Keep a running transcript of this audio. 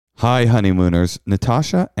Hi, honeymooners.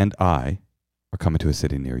 Natasha and I are coming to a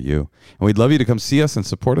city near you, and we'd love you to come see us and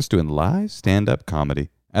support us doing live stand-up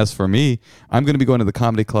comedy. As for me, I'm going to be going to the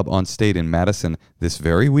Comedy Club on State in Madison this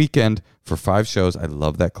very weekend for 5 shows. I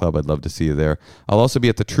love that club. I'd love to see you there. I'll also be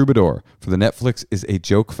at the Troubadour for the Netflix is a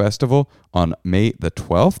Joke Festival on May the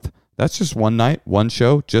 12th. That's just one night, one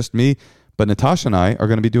show, just me. But Natasha and I are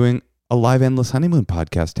going to be doing a live Endless Honeymoon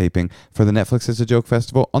podcast taping for the Netflix is a Joke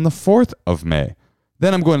Festival on the 4th of May.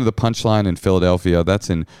 Then I'm going to the Punchline in Philadelphia. That's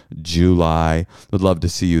in July. Would love to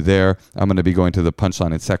see you there. I'm going to be going to the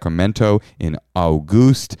Punchline in Sacramento in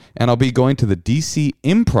August. And I'll be going to the DC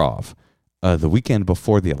Improv the weekend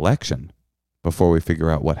before the election, before we figure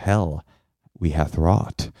out what hell we hath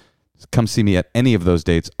wrought. Come see me at any of those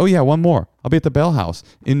dates. Oh, yeah, one more. I'll be at the Bell House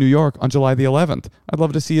in New York on July the 11th. I'd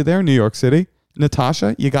love to see you there, New York City.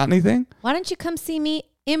 Natasha, you got anything? Why don't you come see me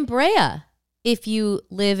in Brea? If you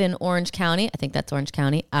live in Orange County, I think that's Orange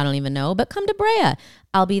County. I don't even know, but come to Brea.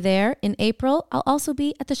 I'll be there in April. I'll also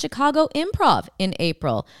be at the Chicago Improv in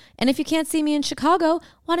April. And if you can't see me in Chicago,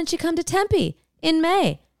 why don't you come to Tempe in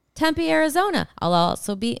May? Tempe, Arizona. I'll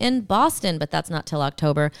also be in Boston, but that's not till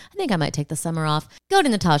October. I think I might take the summer off. Go to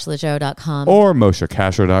NatashaLeggero.com or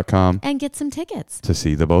MosheKasher.com and get some tickets to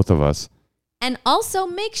see the both of us. And also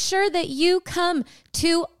make sure that you come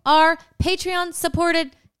to our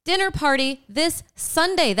Patreon-supported dinner party this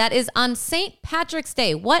Sunday. That is on St. Patrick's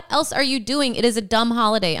Day. What else are you doing? It is a dumb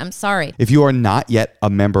holiday. I'm sorry. If you are not yet a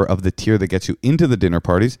member of the tier that gets you into the dinner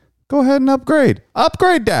parties, go ahead and upgrade.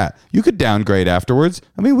 Upgrade that. You could downgrade afterwards.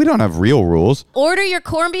 I mean, we don't have real rules. Order your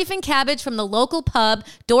corned beef and cabbage from the local pub.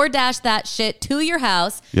 DoorDash that shit to your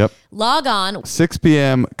house. Yep. Log on. 6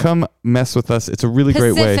 p.m. Come mess with us. It's a really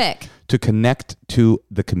great way to connect to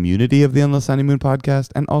the community of the Endless Honeymoon podcast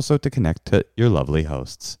and also to connect to your lovely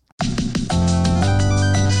hosts.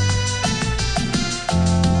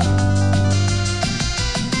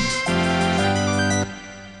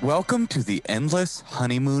 Welcome to the Endless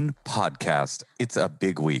Honeymoon podcast. It's a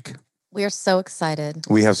big week. We are so excited.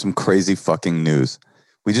 We have some crazy fucking news.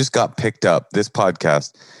 We just got picked up. This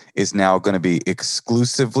podcast is now going to be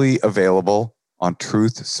exclusively available on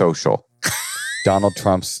Truth Social. Donald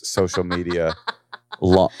Trump's social media.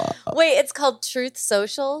 Wait, it's called Truth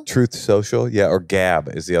Social? Truth Social, yeah, or Gab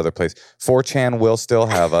is the other place. 4chan will still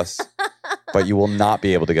have us, but you will not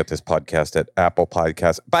be able to get this podcast at Apple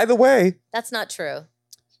Podcasts. By the way, that's not true.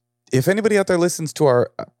 If anybody out there listens to our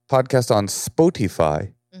podcast on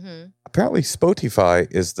Spotify, apparently Spotify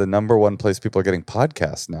is the number one place people are getting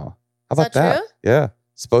podcasts now. How about that? True? Yeah,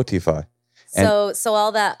 Spotify. So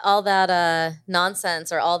all that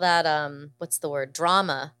nonsense or all that what's the word,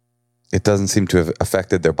 drama. It doesn't seem to have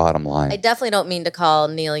affected their bottom line. I definitely don't mean to call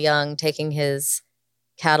Neil Young taking his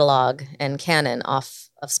catalog and canon off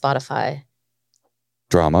of Spotify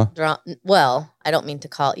drama. Well, I don't mean to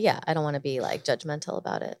call. Yeah, I don't want to be like judgmental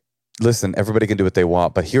about it. Listen, everybody can do what they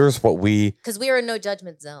want, but here's what because we are a no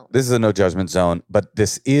judgment zone. This is a no judgment zone, but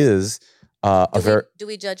this is do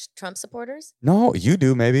we judge Trump supporters? No, you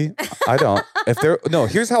do maybe. I don't.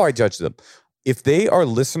 Here's how I judge them. If they are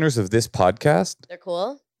listeners of this podcast, they're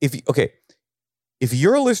cool. If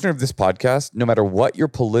you're a listener of this podcast, no matter what your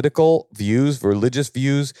political views, religious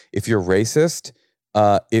views, if you're racist,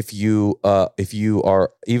 if you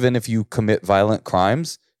commit violent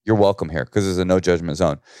crimes, you're welcome here because there's a no judgment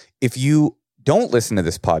zone. If you don't listen to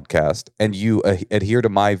this podcast and you adhere to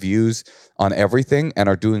my views on everything and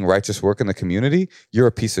are doing righteous work in the community, you're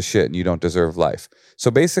a piece of shit and you don't deserve life.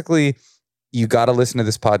 So basically, you got to listen to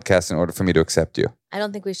this podcast in order for me to accept you. I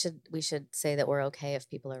don't think we should say that we're okay if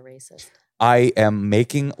people are racist. I am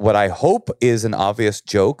making what I hope is an obvious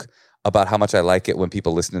joke about how much I like it when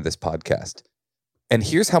people listen to this podcast. And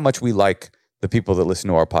here's how much we like the people that listen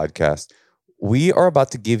to our podcast. We are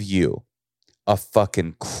about to give you a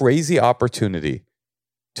fucking crazy opportunity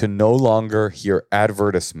to no longer hear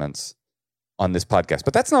advertisements on this podcast.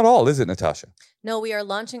 But that's not all, is it, Natasha? No, we are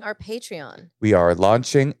launching our Patreon. We are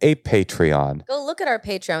launching a Patreon. Go look at our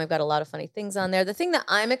Patreon. We've got a lot of funny things on there. The thing that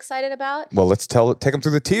I'm excited about. Well, let's take them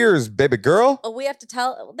through the tiers, baby girl. Oh, we have to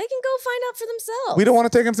tell. They can go find out for themselves. We don't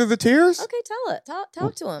want to take them through the tiers? Okay, tell it.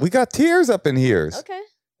 Talk to them. We got tiers up in here.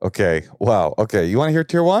 Okay. Wow. Okay. You want to hear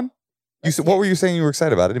tier 1? What were you saying you were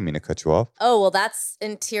excited about? I didn't mean to cut you off. Oh, well, that's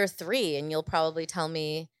in tier 3, and you'll probably tell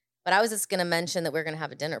me. But I was just going to mention that we're going to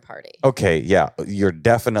have a dinner party. Okay, yeah. You're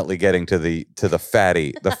definitely getting to the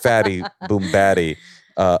fatty boom batty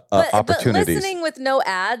opportunities. But listening with no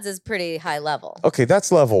ads is pretty high level. Okay,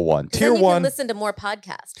 that's level 1. Tier 1. You can listen to more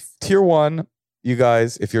podcasts. Tier 1, you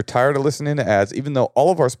guys, if you're tired of listening to ads, even though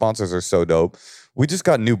all of our sponsors are so dope, We just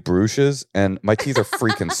got new brushes, and my teeth are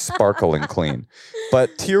freaking sparkling clean.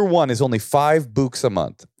 But tier 1 is only $5 a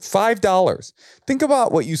month. $5. Think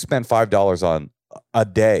about what you spend $5 on a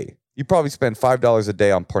day. You probably spend $5 a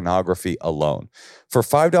day on pornography alone. For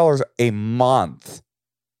 $5 a month,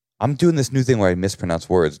 I'm doing this new thing where I mispronounce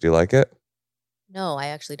words. Do you like it? No, I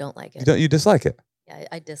actually don't like it. You dislike it? Yeah,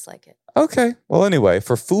 I dislike it. Okay. Well, anyway,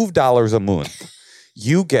 for $5 a month,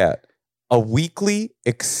 you get a weekly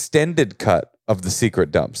extended cut of the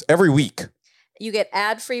secret dumps every week. You get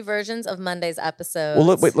ad-free versions of Monday's episodes.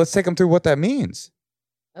 Well, wait, let's take them through what that means.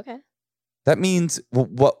 Okay. That means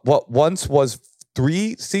what once was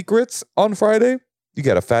 3 secrets on Friday, you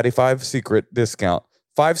get a Fatty 5 secret discount.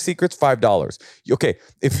 5 secrets, $5. Okay,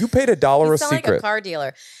 if you paid $1 you a sound secret. like a car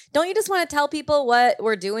dealer. Don't you just want to tell people what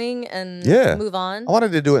we're doing and move on? I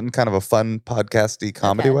wanted to do it in kind of a fun podcasty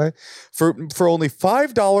comedy way. For only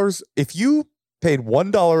 $5, if you paid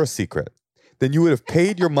 $1 a secret, then you would have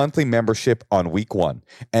paid your monthly membership on week 1.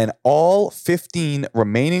 And all 15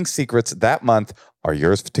 remaining secrets that month are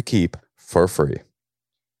yours to keep for free.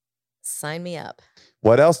 Sign me up.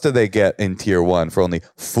 What else do they get in tier 1 for only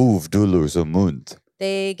 $5 a month?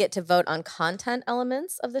 They get to vote on content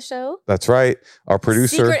elements of the show. That's right. Our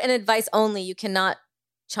producer. Secret and advice only. You cannot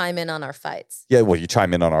chime in on our fights. Yeah, well, you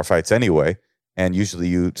chime in on our fights anyway, and usually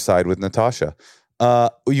you side with Natasha.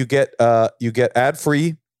 You get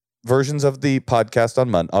ad-free versions of the podcast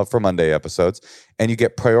on for Monday episodes, and you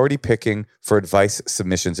get priority picking for advice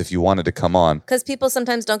submissions if you wanted to come on. Because people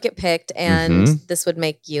sometimes don't get picked, and this would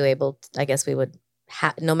make you able. I guess we would.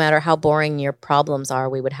 No matter how boring your problems are,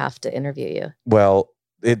 we would have to interview you. Well,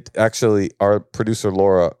 it actually, our producer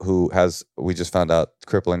Laura, who has, we just found out,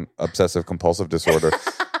 crippling obsessive compulsive disorder,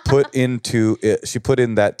 put in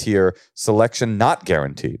that tier, selection not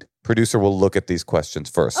guaranteed. Producer will look at these questions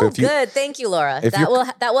first. So good. Thank you, Laura.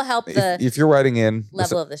 That will help if you're writing in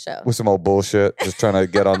level of the show with some old bullshit, just trying to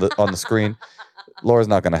get on the screen, Laura's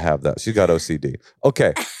not going to have that. She's got OCD.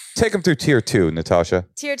 Okay. Take them through tier 2, Natasha.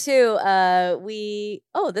 Tier 2,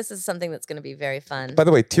 this is something that's going to be very fun. By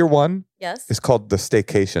the way, tier 1 is called the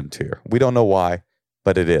staycation tier. We don't know why,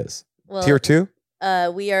 but it is. Well, tier 2?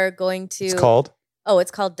 We are going to... It's called?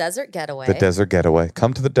 It's called Desert Getaway. The Desert Getaway.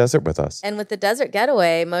 Come to the desert with us. And with the Desert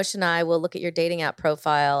Getaway, Moshe and I will look at your dating app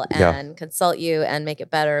profile and consult you and make it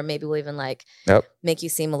better. Maybe we'll even make you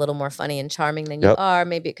seem a little more funny and charming than you are.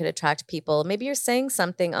 Maybe it could attract people. Maybe you're saying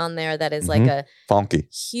something on there that is like a funky,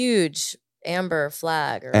 huge amber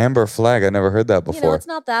flag. Amber flag. I never heard that before. It's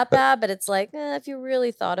not that bad, but it's like, if you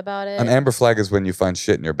really thought about it. An amber flag is when you find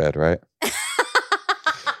shit in your bed, right?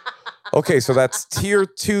 Okay, so that's tier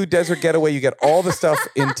 2 Desert Getaway. You get all the stuff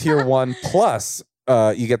in tier 1, plus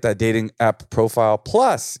you get that dating app profile,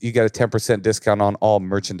 plus you get a 10% discount on all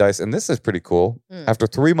merchandise. And this is pretty cool. After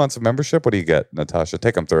 3 months of membership, what do you get, Natasha?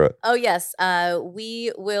 Take them through it. Oh, yes.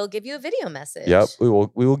 We will give you a video message. Yep. We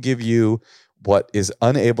will give you what is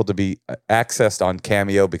unable to be accessed on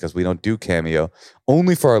Cameo because we don't do Cameo,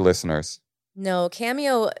 only for our listeners. No,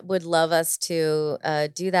 Cameo would love us to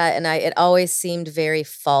do that. And it always seemed very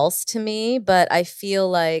false to me. But I feel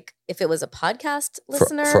like if it was a podcast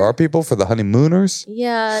listener. For our people, for the honeymooners?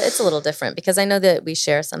 Yeah, it's a little different because I know that we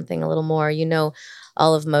share something a little more. You know,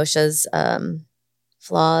 all of Moshe's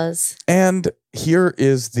flaws. And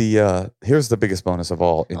here's the biggest bonus of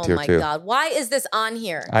all in tier 2. Oh my God. Why is this on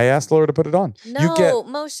here? I asked Laura to put it on. No, you get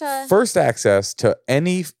Moshe. first access to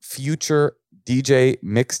any future DJ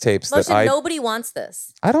mixtapes Moshe, nobody wants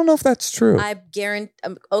this. I don't know if that's true. I guarantee.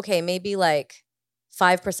 Okay, maybe like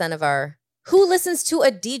 5% of our. Who listens to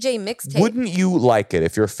a DJ mixtape? Wouldn't you like it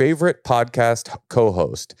if your favorite podcast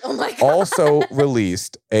co-host also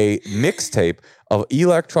released a mixtape of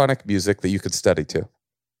electronic music that you could study to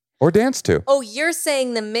or dance to? Oh, you're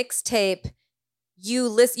saying the mixtape.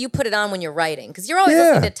 You put it on when you're writing because you're always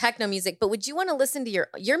listening to techno music. But would you want to listen to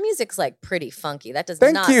your music's like pretty funky? That does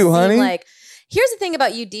not seem honey. Like. Here's the thing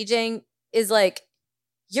about you DJing is like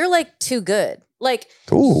you're like too good. Like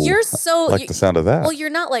you're so like the sound of that. Well, you're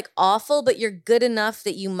not like awful, but you're good enough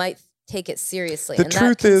that you might take it seriously. That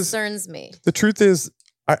concerns me. The truth is,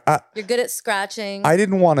 you're good at scratching. I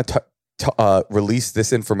didn't want to release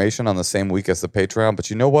this information on the same week as the Patreon, but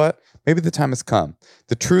you know what? Maybe the time has come.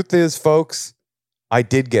 The truth is, folks, I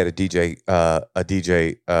did get a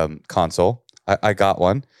DJ console. I got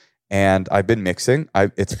one, and I've been mixing.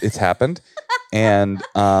 It's happened. And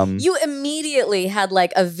you immediately had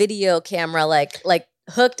like a video camera like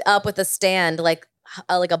hooked up with a stand like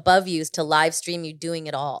above you to live stream you doing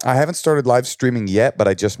it all. I haven't started live streaming yet, but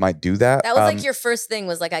I just might do that. That was like your first thing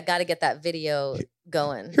was like I got to get that video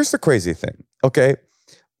going. Here's the crazy thing. Okay.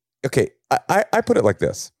 I put it like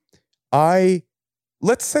this. I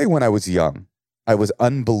let's say when I was young, I was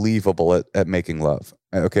unbelievable at making love.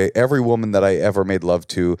 Okay. Every woman that I ever made love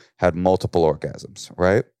to had multiple orgasms,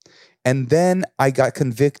 right? And then I got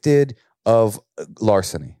convicted of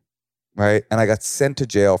larceny, right? And I got sent to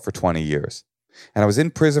jail for 20 years. And I was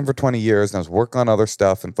in prison for 20 years and I was working on other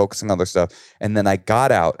stuff and focusing on other stuff. And then I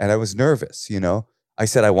got out and I was nervous, you know? I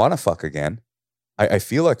said, I want to fuck again. I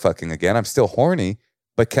feel like fucking again. I'm still horny,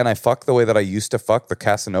 but can I fuck the way that I used to fuck, the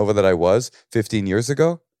Casanova that I was 15 years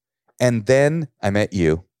ago? And then I met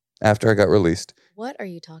you after I got released. What are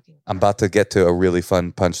you talking about? I'm about to get to a really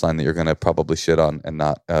fun punchline that you're going to probably shit on and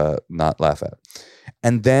not laugh at.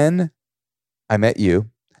 And then I met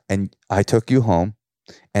you and I took you home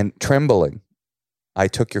and trembling, I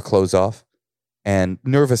took your clothes off and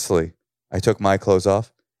nervously I took my clothes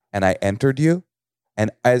off and I entered you. And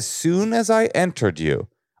as soon as I entered you,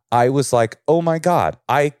 I was like, oh my God,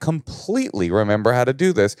 I completely remember how to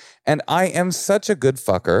do this. And I am such a good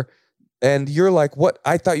fucker. And you're like, what?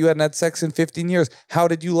 I thought you hadn't had sex in 15 years. How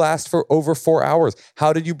did you last for over 4 hours?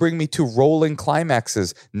 How did you bring me to rolling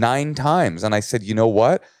climaxes 9 times? And I said, you know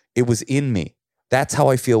what? It was in me. That's how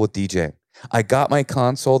I feel with DJing. I got my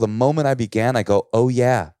console. The moment I began, I go, oh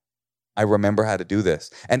yeah, I remember how to do this.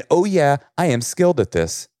 And oh yeah, I am skilled at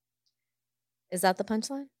this. Is that the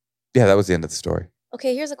punchline? Yeah, that was the end of the story.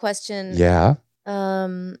 Okay, here's a question. Yeah.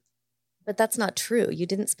 But that's not true. You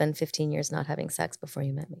didn't spend 15 years not having sex before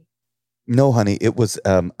you met me. No, honey, it was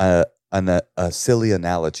a silly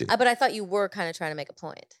analogy. But I thought you were kind of trying to make a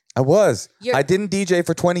point. I was. I didn't DJ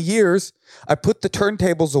for 20 years. I put the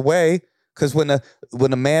turntables away because when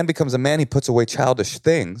a man becomes a man, he puts away childish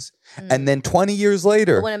things. And then 20 years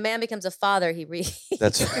later. But when a man becomes a father, he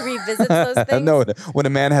revisits those things. No, when a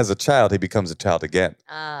man has a child, he becomes a child again.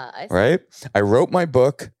 I see. Right? I wrote my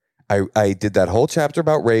book. I did that whole chapter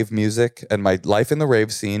about rave music and my life in the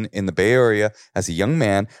rave scene in the Bay Area as a young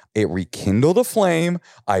man. It rekindled a flame.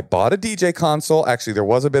 I bought a DJ console. Actually, there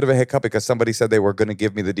was a bit of a hiccup because somebody said they were going to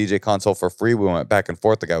give me the DJ console for free. We went back and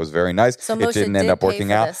forth. The guy was very nice. So it didn't end up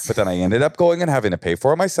working out. But then I ended up going and having to pay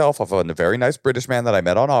for it myself off of a very nice British man that I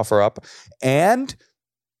met on OfferUp. And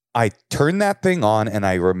I turned that thing on and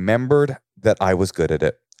I remembered that I was good at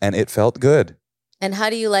it. And it felt good. And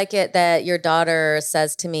how do you like it that your daughter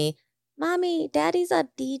says to me, Mommy, Daddy's up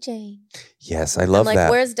DJing? Yes, I love that. I'm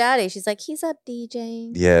like, where's Daddy? She's like, he's up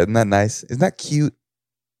DJing. Yeah, isn't that nice? Isn't that cute?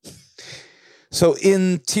 So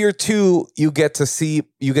in tier 2, you get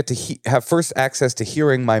to have first access to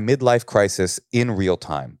hearing my midlife crisis in real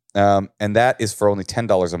time. And that is for only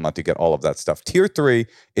 $10 a month. You get all of that stuff. Tier 3,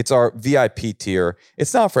 it's our VIP tier.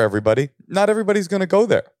 It's not for everybody. Not everybody's going to go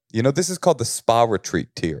there. You know, this is called the spa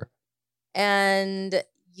retreat tier. And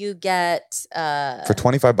you get for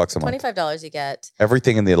 $25 a month. $25 you get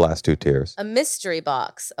everything in the last 2 tiers. A mystery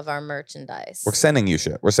box of our merchandise. We're sending you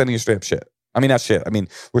shit. We're sending you straight up shit. I mean, not shit. I mean,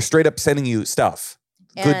 we're straight up sending you stuff.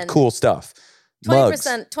 Good, cool stuff.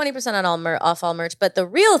 20% on off all merch. But the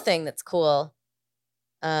real thing that's cool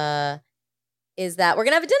is that we're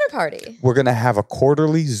going to have a dinner party. We're going to have a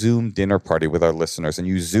quarterly Zoom dinner party with our listeners. And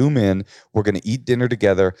you Zoom in. We're going to eat dinner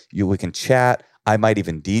together. We can chat. I might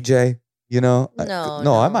even DJ. You know,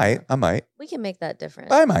 no, I might. We can make that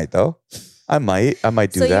different. I might though. I might do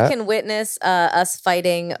that. So you can witness us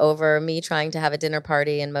fighting over me trying to have a dinner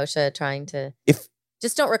party and Moshe trying to.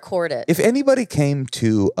 Just don't record it. If anybody came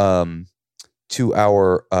to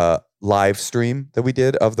our live stream that we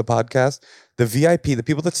did of the podcast, the VIP, the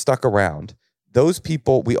people that stuck around, those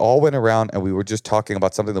people, we all went around and we were just talking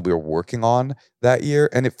about something that we were working on that year.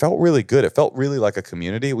 And it felt really good. It felt really like a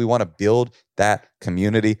community. We want to build that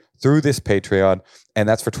community through this Patreon. And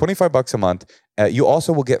that's for $25 a month. You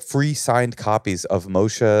also will get free signed copies of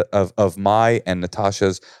of my and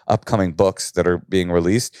Natasha's upcoming books that are being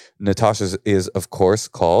released. Natasha's is, of course,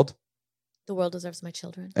 called The World Deserves My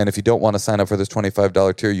Children. And if you don't want to sign up for this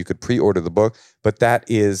 $25 tier, you could pre-order the book. But that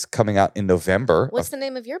is coming out in November. What's the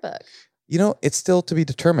name of your book? You know, it's still to be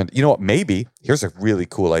determined. You know what? Maybe, here's a really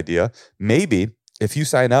cool idea. Maybe if you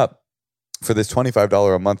sign up for this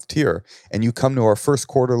 $25 a month tier and you come to our first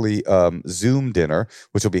quarterly Zoom dinner,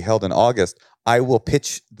 which will be held in August, I will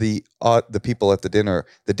pitch the people at the dinner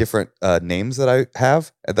the different names that I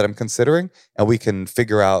have that I'm considering, and we can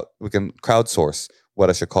crowdsource what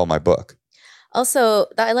I should call my book. Also,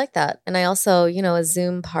 I like that. And I also, a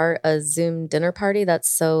Zoom dinner party, that's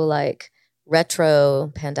so like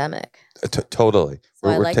retro pandemic. Totally. So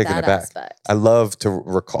we're like taking it back. Aspect. I love to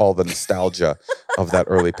recall the nostalgia of that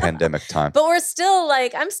early pandemic time. But I'm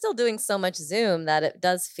still doing so much Zoom that it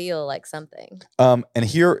does feel like something. And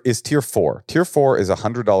here is tier 4. Tier 4 is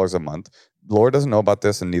 $100 a month. Laura doesn't know about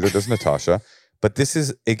this and neither does Natasha. But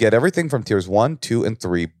it get everything from tiers 1, 2, and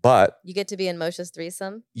 3, but You get to be in Moshe's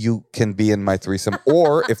threesome? you can be in my threesome.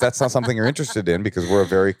 Or if that's not something you're interested in, because we're a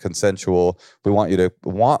very consensual, we want you to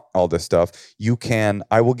want all this stuff,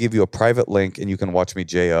 I will give you a private link and you can watch me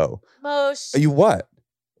J.O. Moshe. You what?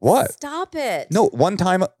 What? Stop it. No, one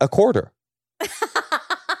time a quarter.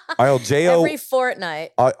 I'll J.O. Every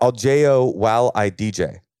fortnight. I'll J.O. while I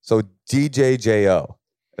DJ. So D.J.J.O.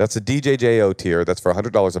 That's a D.J.J.O. tier. That's for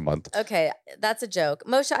 $100 a month. Okay, that's a joke.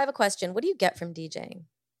 Moshe, I have a question. What do you get from DJing?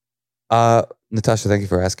 Natasha, thank you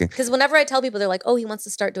for asking. Because whenever I tell people, they're like, oh, he wants to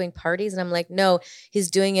start doing parties. And I'm like, no, he's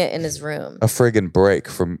doing it in his room. A friggin' break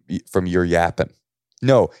from your yapping.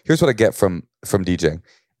 No, here's what I get from DJing.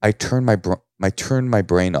 I turn my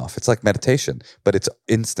brain off. It's like meditation, but it's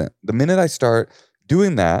instant. The minute I start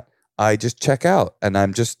doing that, I just check out and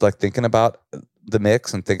I'm just like thinking about the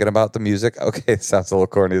mix and thinking about the music. Okay, it sounds a little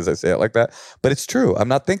corny as I say it like that, but it's true. I'm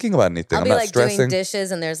not thinking about anything. I'll I'm be not like stressing. doing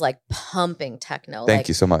dishes and there's like pumping techno. Thank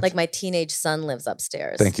you so much. Like my teenage son lives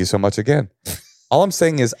upstairs. Thank you so much again. All I'm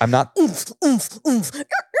saying is I'm not. Oomph, oomph, oomph.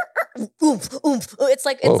 Oomph, oomph. It's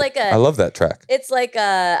like I love that track. It's like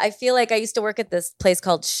I feel like I used to work at this place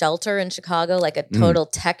called Shelter in Chicago, like a total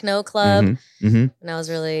techno club. When I was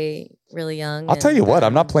really, really young. I'll tell you what,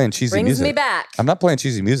 I'm not playing cheesy brings music. me back. I'm not playing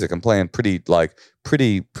cheesy music. I'm playing pretty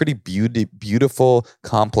beautiful,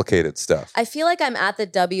 complicated stuff. I feel like I'm at the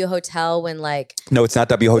W Hotel when like No, it's not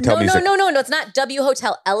W Hotel music. No, it's not W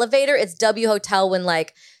Hotel elevator. It's W Hotel when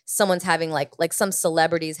like someone's having like some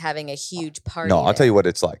celebrities having a huge party. No, I'll tell you what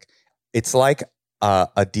it's like. It's like a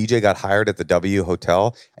DJ got hired at the W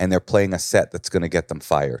Hotel and they're playing a set that's going to get them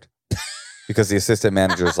fired. Because the assistant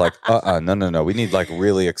manager is like, no. We need like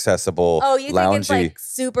really accessible, Oh, you loungy. think it's like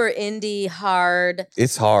super indie, hard?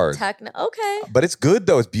 It's hard. Techno. Okay. But it's good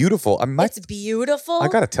though. It's beautiful. It's beautiful. I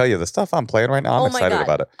got to tell you, the stuff I'm playing right now, I'm excited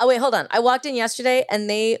about it. Oh, wait, hold on. I walked in yesterday and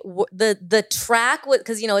the track,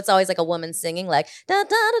 because, it's always like a woman singing like, da, da, da,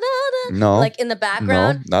 da, da, No. like in the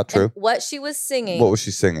background. No, not true. And what she was singing. What was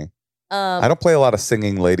she singing? I don't play a lot of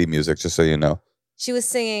singing lady music, just so you know. She was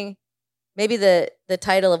singing maybe the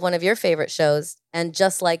title of one of your favorite shows, And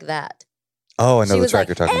Just Like That. Oh, I know She the was track like,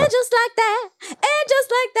 you're talking and about. just like that, and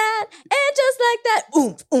just like that, and just like that,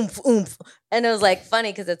 oomph, oomph, oomph. And it was like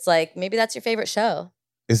funny because it's like, maybe that's your favorite show.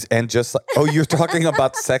 You're talking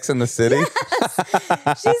about Sex in the City?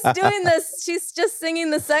 Yes. She's doing this. She's just singing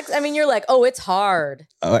the sex. I mean, you're like, oh, it's hard.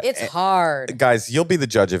 It's hard. Guys, you'll be the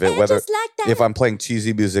judge of it, And whether just like that. if I'm playing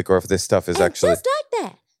cheesy music or if this stuff is And actually. just like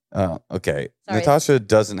that. Okay. Sorry. Natasha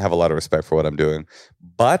doesn't have a lot of respect for what I'm doing,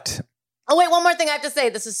 but. Oh, wait, one more thing I have to say.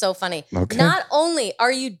 This is so funny. Okay. Not only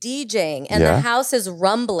are you DJing and Yeah. the house is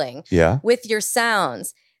rumbling Yeah. with your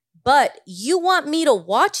sounds, but you want me to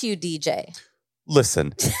watch you DJ.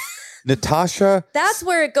 Listen, Natasha. That's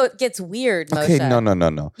where it gets weird, Moshe. Okay,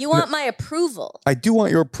 no. You want my approval. I do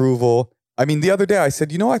want your approval. I mean, the other day I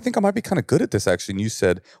said, I think I might be kind of good at this actually. And you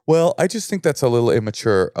said, well, I just think that's a little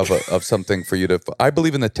immature of something for you to. I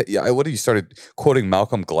believe in what you started quoting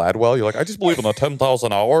Malcolm Gladwell. You're like, I just believe in the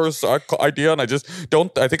 10,000 hours idea. And I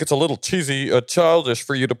think it's a little cheesy, childish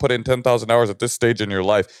for you to put in 10,000 hours at this stage in your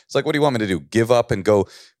life. It's like, what do you want me to do? Give up and go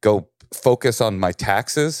focus on my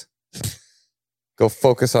taxes? Go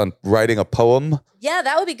focus on writing a poem? Yeah,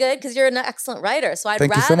 that would be good because you're an excellent writer. So I'd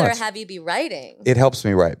Thank you so rather much. have you be writing. It helps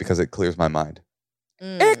me write because it clears my mind.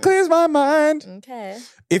 It clears my mind. Okay.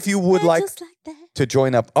 If you would like just like that. to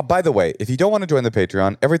join up. Oh, by the way, if you don't want to join the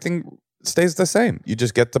Patreon, everything stays the same. You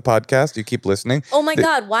just get the podcast. You keep listening. Oh my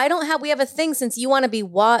God! Why don't we have a thing since you want to be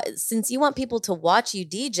since you want people to watch you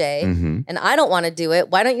DJ and I don't want to do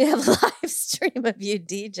it? Why don't you have a live stream of you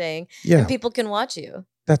DJing and people can watch you?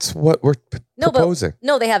 That's what we're proposing.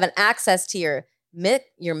 No, they have an access to your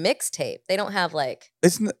mixtape. They don't have like.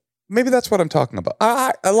 Maybe that's what I'm talking about.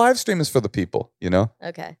 A live stream is for the people,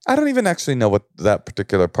 Okay. I don't even actually know what that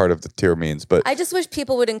particular part of the tier means, but I just wish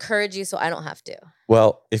people would encourage you so I don't have to.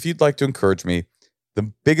 Well, if you'd like to encourage me,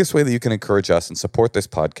 the biggest way that you can encourage us and support this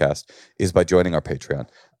podcast is by joining our Patreon.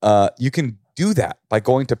 You can do that by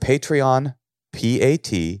going to Patreon,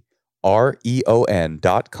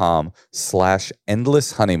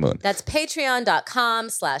 patreon.com/endless honeymoon. That's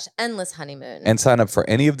patreon.com/endless honeymoon. And sign up for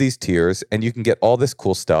any of these tiers and you can get all this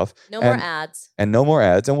cool stuff. No more ads. And no more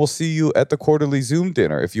ads. And we'll see you at the quarterly Zoom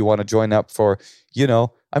dinner if you want to join up for,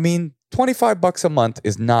 $25 a month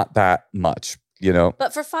is not that much,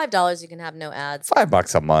 But for $5, you can have no ads.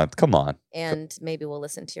 $5 a month. Come on. And maybe we'll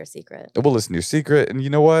listen to your secret. We'll listen to your secret. And you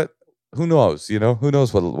know what? Who knows? Who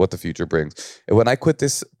knows what the future brings? And when I quit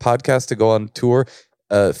this podcast to go on tour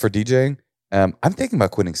for DJing, I'm thinking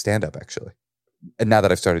about quitting stand-up actually. And now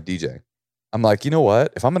that I've started DJing. I'm like, you know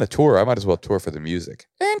what? If I'm going to tour, I might as well tour for the music.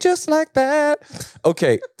 And just like that.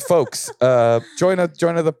 Okay, folks, join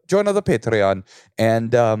the Patreon.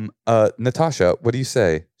 And Natasha, what do you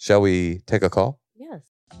say? Shall we take a call? Yes.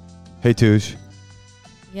 Hey, Touche.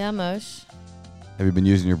 Yeah, Mosh. Have you been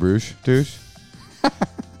using your Bruche, Touche?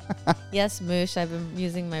 Yes, Moosh. I've been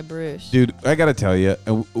using my Bruche. Dude, I got to tell you,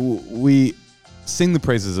 we sing the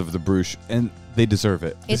praises of the Bruche, and they deserve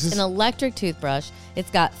it. It's an electric toothbrush. It's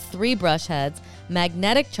got 3 brush heads,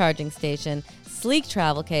 magnetic charging station, sleek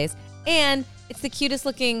travel case, and it's the cutest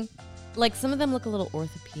looking. Like, some of them look a little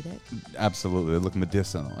orthopedic. Absolutely. They look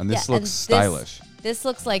medicinal. And this looks stylish. This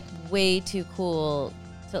looks like way too cool.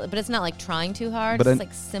 But it's not like trying too hard. But it's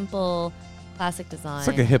like simple classic design. It's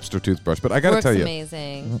like a hipster toothbrush. But I got to tell you. Works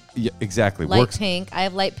amazing. Yeah, exactly. Light pink. I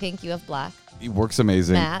have light pink. You have black. It works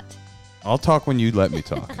amazing. Matte. I'll talk when you let me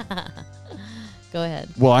talk. Go ahead.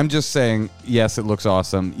 Well, I'm just saying, yes, it looks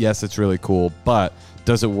awesome. Yes, it's really cool. But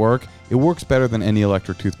does it work? It works better than any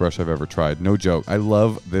electric toothbrush I've ever tried. No joke. I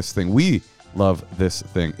love this thing. We love this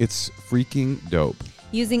thing. It's freaking dope.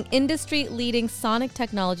 Using industry-leading sonic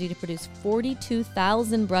technology to produce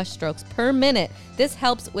 42,000 brush strokes per minute. This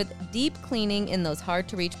helps with deep cleaning in those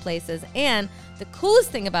hard-to-reach places. And the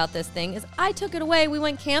coolest thing about this thing is I took it away. We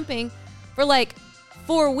went camping for like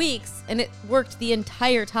 4 weeks, and it worked the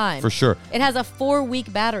entire time. For sure. It has a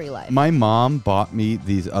 4-week battery life. My mom bought me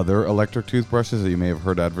these other electric toothbrushes that you may have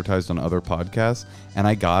heard advertised on other podcasts, and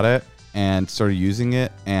I got it and started using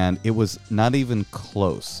it, and it was not even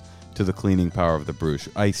close to the cleaning power of the Bruche.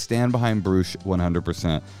 I stand behind Bruche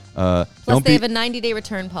 100%. Plus, they have a 90-day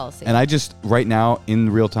return policy. And I just, right now, in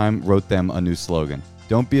real time, wrote them a new slogan.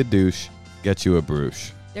 Don't be a douche, get you a Bruche.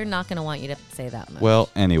 They're not going to want you to say that much. Well,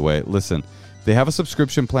 anyway, listen. They have a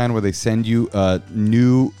subscription plan where they send you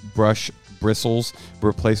new brush bristles,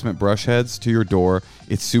 replacement brush heads to your door.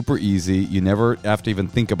 It's super easy. You never have to even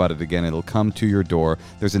think about it again. It'll come to your door.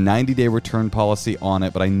 There's a 90-day return policy on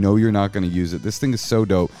it, but I know you're not going to use it. This thing is so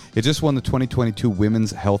dope. It just won the 2022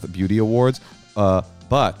 Women's Health Beauty Awards.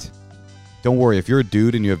 But don't worry. If you're a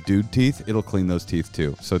dude and you have dude teeth, it'll clean those teeth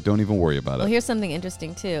too. So don't even worry about it. Well, here's something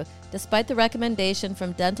interesting too. Despite the recommendation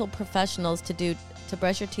from dental professionals to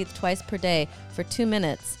brush your teeth twice per day for 2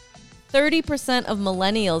 minutes, 30% of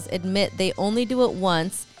millennials admit they only do it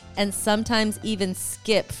once and sometimes even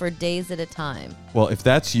skip for days at a time. Well, if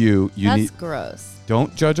that's you, that's gross.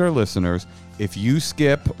 Don't judge our listeners. If you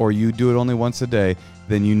skip or you do it only once a day,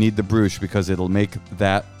 then you need the Bruche because it'll make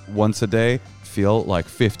that once a day feel like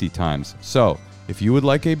 50 times. So, if you would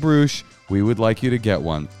like a Bruche, we would like you to get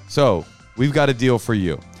one. So, we've got a deal for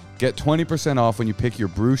you. Get 20% off when you pick your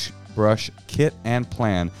Bruche brush kit and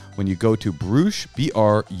plan when you go to Bruche,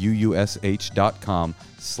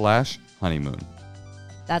 BRUUSH.com/honeymoon.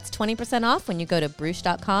 That's 20% off when you go to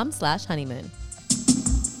Bruche.com/honeymoon.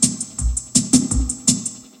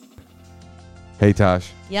 Hey, Tosh.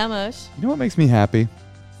 Yeah, Mosh. You know what makes me happy?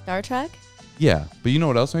 Star Trek? Yeah, but you know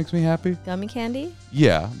what else makes me happy? Gummy candy?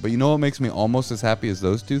 Yeah, but you know what makes me almost as happy as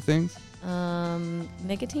those two things?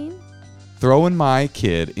 Nicotine? Throwing my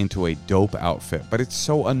kid into a dope outfit. But it's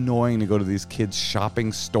so annoying to go to these kids'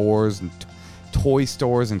 shopping stores and toy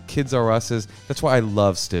stores and Kids R Us's. That's why I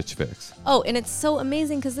love Stitch Fix. Oh, and it's so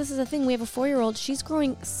amazing because this is a thing. We have a 4-year-old. She's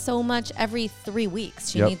growing so much every 3 weeks.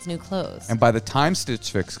 She needs new clothes. And by the time Stitch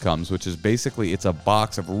Fix comes, which is basically it's a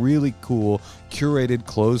box of really cool, curated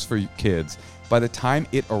clothes for kids, by the time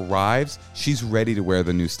it arrives, she's ready to wear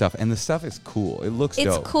the new stuff. And the stuff is cool. It looks dope.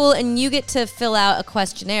 It's cool, and you get to fill out a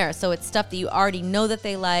questionnaire. So it's stuff that you already know that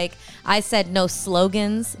they like. I said no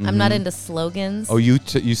slogans. I'm not into slogans. Oh, you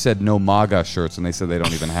said no MAGA shirts, and they said they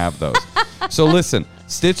don't even have those. So listen,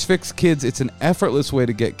 Stitch Fix Kids, it's an effortless way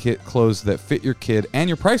to get clothes that fit your kid and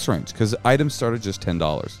your price range because items start at just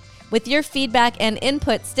 $10. With your feedback and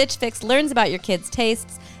input, Stitch Fix learns about your kids'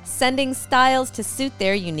 tastes, sending styles to suit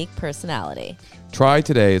their unique personality. Try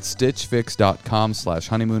today at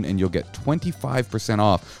stitchfix.com/honeymoon and you'll get 25%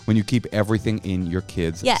 off when you keep everything in your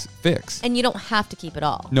kids' fix. And you don't have to keep it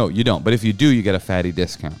all. No, you don't. But if you do, you get a fatty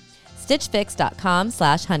discount.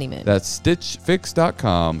 Stitchfix.com/honeymoon. That's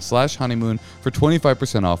stitchfix.com/honeymoon for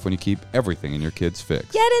 25% off when you keep everything in your kids'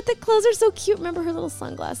 fix. Get it? The clothes are so cute. Remember her little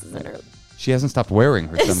sunglasses in her... She hasn't stopped wearing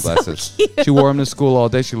her sunglasses. So cute. She wore them to school all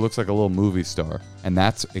day. She looks like a little movie star. And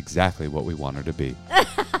that's exactly what we want her to be.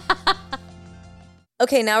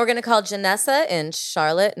 Okay, now we're going to call Janessa in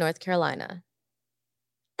Charlotte, North Carolina.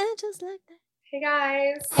 And just like that. Hey,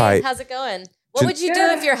 guys. Hi. Hey, how's it going? What would you do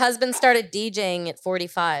if your husband started DJing at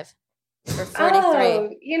 45 or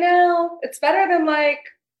 43? Oh, it's better than like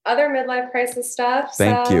other midlife crisis stuff.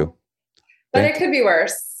 Thank you. But it could be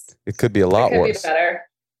worse. It could be a lot worse. It could be better.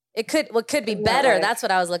 It could be Not better. like- That's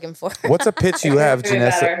what I was looking for. What's a pitch you have, Could be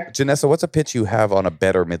Janessa? better. Janessa, what's a pitch you have on a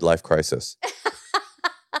better midlife crisis?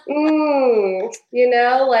 Like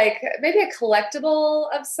maybe a collectible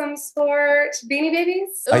of some sort. Beanie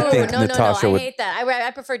Babies? I think no, Natasha I would- hate that.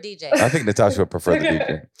 I prefer DJ. I think Natasha would prefer the Okay.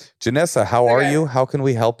 DJ. Janessa, how are Okay. you? How can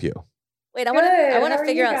we help you? Wait, I Good. want How to are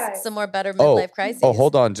figure you out guys? some more better Oh, midlife crises. Oh,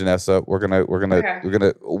 hold on, Janessa. We're gonna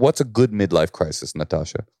Okay. what's a good midlife crisis,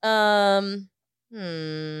 Natasha?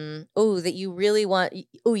 That you really want.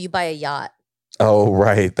 You buy a yacht. Oh,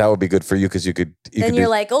 right. That would be good for you because you could Then do you're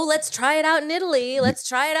like, let's try it out in Italy. Let's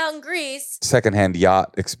try it out in Greece. secondhand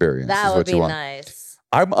yacht experience. That is would what be you want. nice.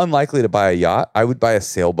 I'm unlikely to buy a yacht. I would buy a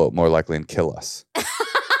sailboat more likely and kill us.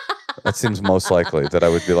 That seems most likely that I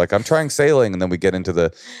would be like, I'm trying sailing, and then we get into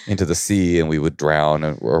the sea and we would drown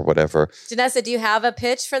or whatever. Janessa, do you have a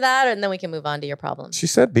pitch for that? And then we can move on to your problem. She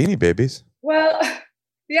said Beanie Babies. Well,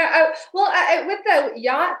 yeah. With the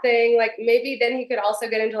yacht thing, like maybe then he could also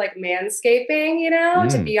get into like manscaping,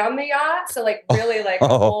 to be on the yacht. So like really like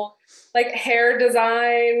whole like hair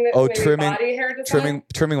design. Oh, maybe body hair design.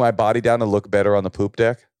 trimming my body down to look better on the poop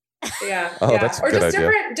deck. Yeah. Oh, yeah. that's a or good just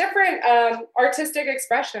idea. different artistic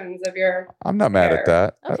expressions of your. I'm not mad at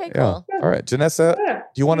that. Okay, Yeah. cool. All right, Janessa, Yeah.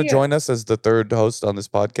 do you want to Yeah. join us as the third host on this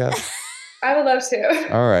podcast? I would love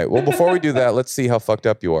to. All right. Well, before we do that, let's see how fucked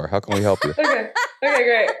up you are. How can we help you? Okay,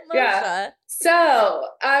 great. Yeah. Moshe. So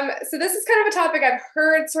this is kind of a topic I've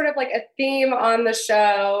heard sort of like a theme on the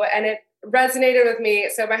show, and it resonated with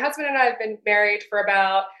me. So my husband and I have been married for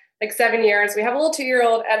about like 7 years. We have a little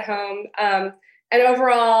 2-year-old at home, and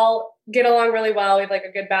overall get along really well. We have like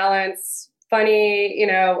a good balance, funny,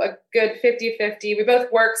 a good 50-50. We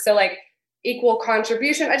both work, so like equal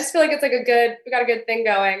contribution. I just feel like it's like we got a good thing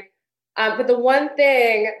going. But the one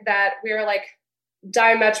thing that we are like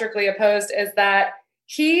diametrically opposed is that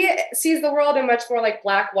he sees the world in much more like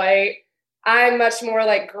black, white. I'm much more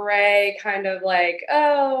like gray, kind of like,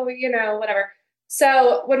 whatever.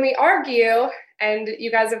 So when we argue, and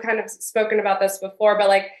you guys have kind of spoken about this before, but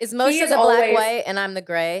like, Is Moshe he's the always- black, white, and I'm the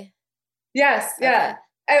gray? Yes, yeah.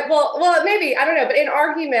 Well, maybe, I don't know. But in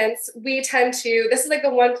arguments, we tend to, this is like the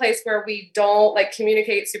one place where we don't like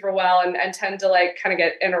communicate super well and tend to like kind of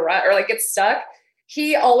get in a rut or like get stuck.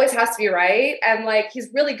 He always has to be right. And like, he's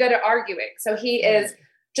really good at arguing. So he is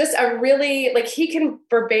just a really, like, he can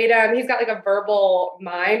verbatim, he's got like a verbal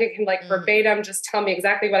mind and can like verbatim just tell me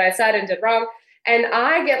exactly what I said and did wrong. And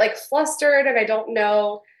I get like flustered and I don't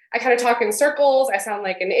know. I kind of talk in circles. I sound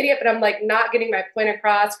like an idiot, but I'm like not getting my point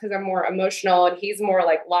across because I'm more emotional and he's more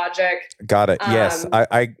like logic. Got it. Yes.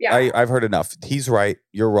 I've heard enough. He's right.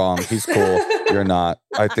 You're wrong. He's cool. You're not.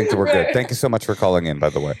 I think that we're good. Right. Thank you so much for calling in, by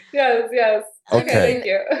the way. Yes. Okay. Thank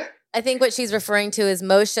you. I think what she's referring to is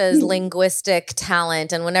Moshe's linguistic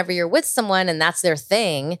talent. And whenever you're with someone and that's their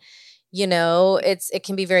thing, it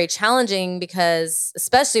can be very challenging because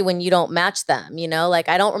especially when you don't match them, like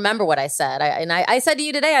I don't remember what I said. I said to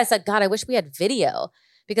you today, I said, God, I wish we had video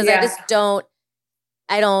because I just don't,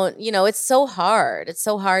 it's so hard. It's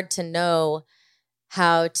so hard to know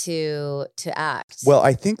how to act. Well,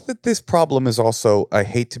 I think that this problem is also, I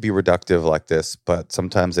hate to be reductive like this, but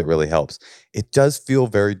sometimes it really helps. It does feel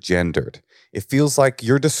very gendered. It feels like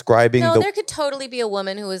you're describing there could totally be a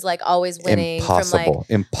woman who is like always winning impossible, from like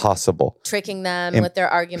impossible. tricking them with their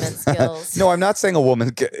argument skills. No, I'm not saying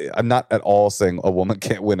I'm not at all saying a woman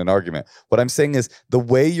can't win an argument. What I'm saying is the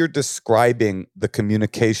way you're describing the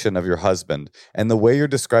communication of your husband and the way you're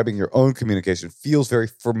describing your own communication feels very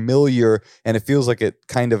familiar, and it feels like it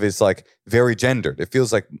kind of is like very gendered. It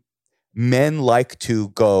feels like men like to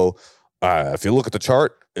go, if you look at the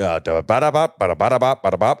chart, and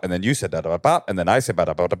then you said and then I said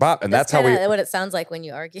and that's how what it sounds like when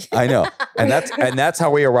you argue. I know, and that's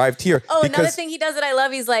how we arrived here. Oh, another thing he does that I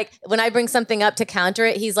love, he's like, when I bring something up to counter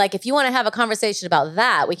it, he's like, if you want to have a conversation about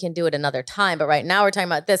that, we can do it another time. But right now we're talking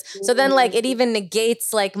about this. So then like it even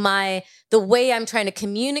negates like the way I'm trying to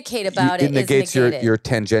communicate about it. It negates your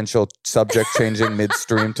tangential subject changing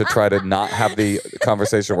midstream to try to not have the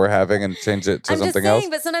conversation we're having and change it to something else.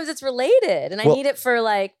 But sometimes it's related, and I need it for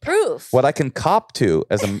like proof. What I can cop to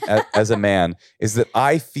as a man is that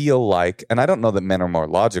I feel like, and I don't know that men are more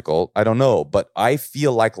logical. I don't know, but I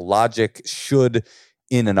feel like logic should,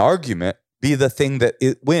 in an argument, be the thing that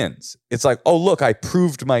it wins. It's like, oh look, I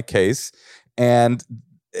proved my case, and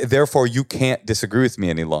therefore you can't disagree with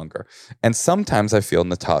me any longer. And sometimes I feel,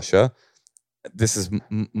 Natasha, this is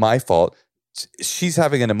my fault, she's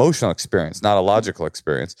having an emotional experience, not a logical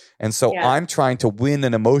experience. And so I'm trying to win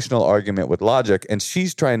an emotional argument with logic, and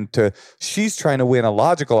she's trying to win a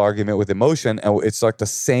logical argument with emotion. And it's like the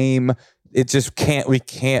same, we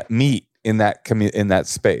can't meet. in that in that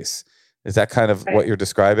space. Is that kind of what you're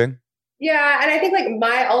describing? Yeah. And I think like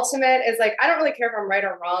my ultimate is like, I don't really care if I'm right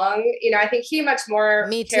or wrong. You know, I think he much more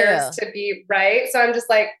cares to be right. So I'm just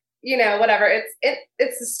like, you know, whatever.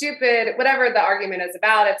 It's a stupid, whatever the argument is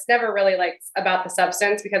about. It's never really like about the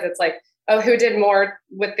substance, because it's like, oh, who did more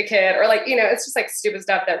with the kid? Or like, you know, it's just like stupid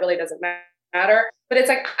stuff that really doesn't matter. But it's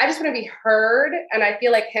like, I just want to be heard. And I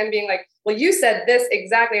feel like him being like, well, you said this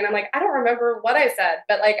exactly. And I'm like, I don't remember what I said,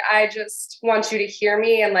 but like, I just want you to hear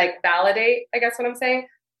me and like validate, I guess what I'm saying.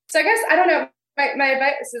 So I guess, I don't know, my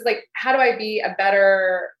advice is like, how do I be a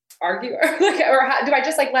better arguer? Like, or how, do I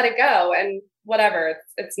just like let it go and whatever?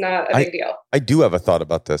 It's not a big deal. I do have a thought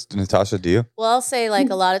about this. Natasha, do you? Well, I'll say like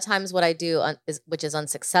a lot of times what I do, which is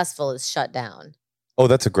unsuccessful, is shut down. Oh,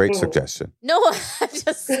 that's a great suggestion. No, I'm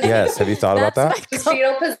just saying. Yes. Have you thought about that?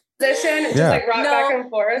 Fetal position, just like rock back and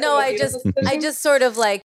forth. No, I just sort of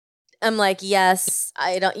like, I'm like, yes,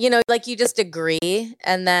 I don't, you know, like you just agree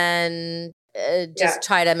and then just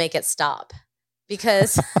try to make it stop.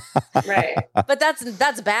 Because, right. But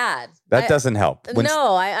that's bad. That doesn't help. I don't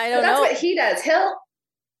know. That's what he does.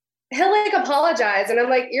 He'll like apologize, and I'm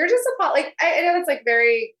like, you're just like, I know it's like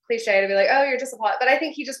very cliche to be like, oh, you're just but I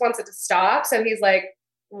think he just wants it to stop. So he's like,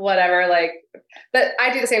 whatever, like, but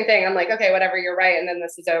I do the same thing. I'm like, okay, whatever, you're right, and then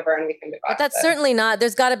this is over, and we can move on. But that's certainly not.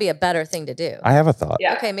 There's got to be a better thing to do. I have a thought.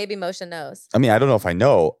 Yeah. Okay, maybe Moshe knows. I mean, I don't know if I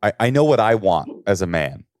know. I know what I want as a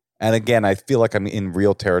man, and again, I feel like I'm in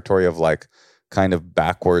real territory of like kind of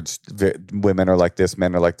backwards. Women are like this,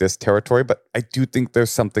 men are like this territory. But I do think there's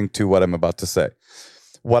something to what I'm about to say.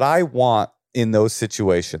 What I want in those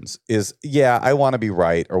situations is, yeah, I want to be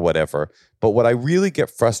right or whatever. But what I really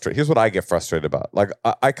get frustrated, here's what I get frustrated about. Like,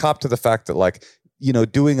 I cop to the fact that, like, you know,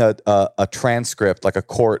 doing a transcript, like a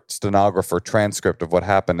court stenographer transcript of what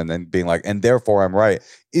happened and then being like, and therefore I'm right,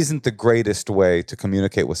 isn't the greatest way to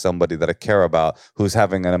communicate with somebody that I care about who's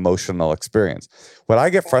having an emotional experience. What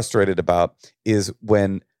I get frustrated about is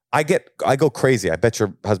when I go crazy, I bet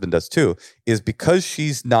your husband does too, is because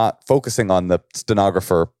she's not focusing on the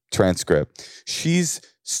stenographer transcript, she's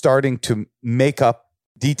starting to make up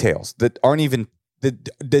details that aren't even,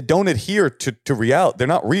 that don't adhere to reality. They're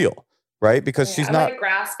not real, right? Because she's not like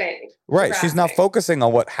grasping. Right. She's not focusing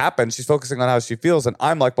on what happened. She's focusing on how she feels. And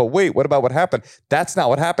I'm like, but wait, what about what happened? That's not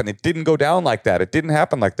what happened. It didn't go down like that. It didn't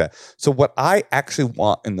happen like that. So what I actually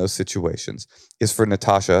want in those situations is for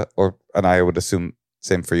Natasha, and I would assume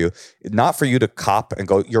same for you, not for you to cop and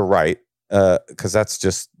go, you're right, because that's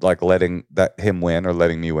just like letting him win or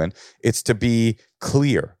letting me win. It's to be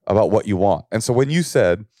clear about what you want. And so when you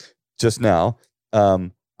said just now,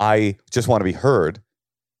 I just want to be heard,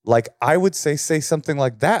 like I would say something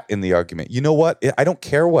like that in the argument. You know what? I don't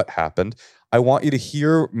care what happened. I want you to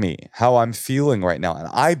hear me, how I'm feeling right now. And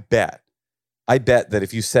I bet that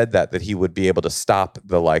if you said that he would be able to stop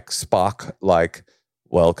the like Spock, like,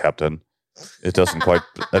 well, Captain, it doesn't quite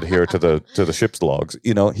adhere to the ship's logs.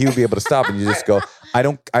 You know, he would be able to stop, and you just go,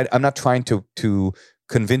 I'm not trying to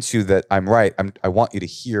convince you that I'm right. I want you to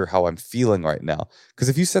hear how I'm feeling right now. Because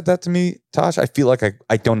if you said that to me, Tosh, I feel like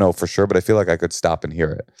I don't know for sure, but I feel like I could stop and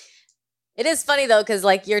hear it. It is funny though, because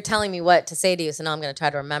like you're telling me what to say to you, so now I'm going to try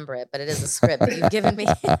to remember it. But it is a script that you've given me.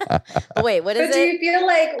 But wait, what is it? Do you feel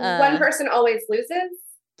like one person always loses?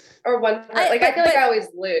 Or I feel like I always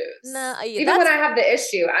lose. No, even when I have the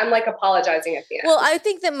issue, I'm like apologizing at the end. Well, I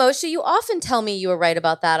think that Moshe, you often tell me you were right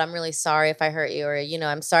about that. I'm really sorry if I hurt you, or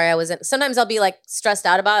I'm sorry I wasn't. Sometimes I'll be like stressed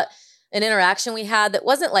out about an interaction we had that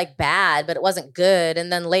wasn't like bad, but it wasn't good.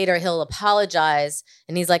 And then later he'll apologize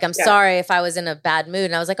and he's like, I'm sorry if I was in a bad mood.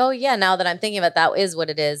 And I was like, oh yeah, now that I'm thinking about that is what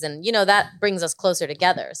it is. And that brings us closer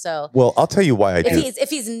together. So, well, I'll tell you why I do. If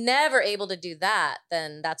he's never able to do that,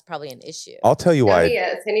 then that's probably an issue. I'll tell you why. He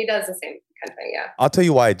is. And he does the same kind of thing. Yeah. I'll tell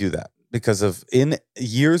you why I do that. Because in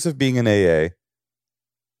years of being in AA,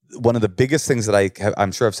 one of the biggest things that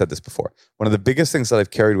I'm sure I've said this before, one of the biggest things that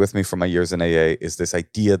I've carried with me from my years in AA is this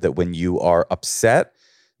idea that when you are upset,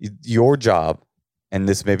 your job, and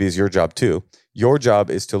this maybe is your job too, your job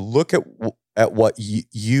is to look at what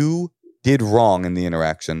you did wrong in the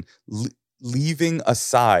interaction, leaving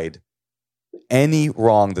aside any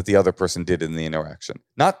wrong that the other person did in the interaction.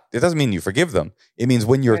 It doesn't mean you forgive them. It means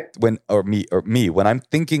when I'm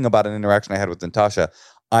thinking about an interaction I had with Natasha,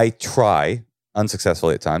 I try,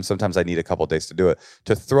 unsuccessfully at times, sometimes I need a couple of days to do it,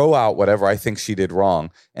 to throw out whatever I think she did wrong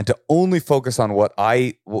and to only focus on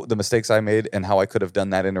the mistakes I made and how I could have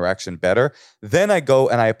done that interaction better. Then I go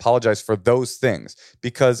and I apologize for those things,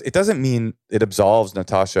 because it doesn't mean it absolves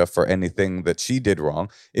Natasha for anything that she did wrong.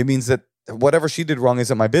 It means that whatever she did wrong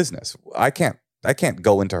isn't my business. I can't can't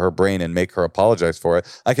go into her brain and make her apologize for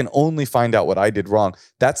it. I can only find out what I did wrong.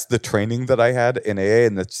 That's the training that I had in AA,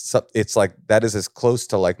 and it's like that is as close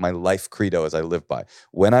to like my life credo as I live by.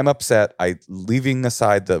 When I'm upset, leaving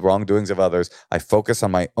aside the wrongdoings of others, I focus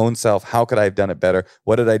on my own self. How could I have done it better?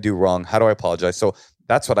 What did I do wrong? How do I apologize? So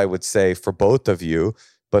that's what I would say for both of you,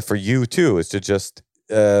 but for you too, is to just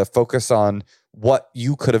focus on what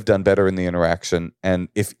you could have done better in the interaction. And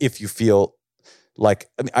if you feel like,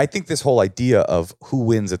 I think this whole idea of who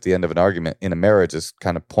wins at the end of an argument in a marriage is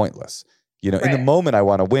kind of pointless. In the moment, I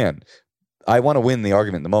want to win. I want to win the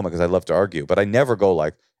argument in the moment because I love to argue, but I never go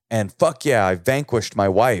like, and fuck yeah, I vanquished my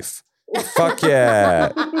wife. Fuck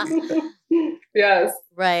yeah. Yes.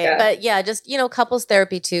 Right. Yeah. But yeah, just, couples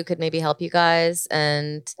therapy too could maybe help you guys.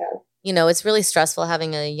 And, it's really stressful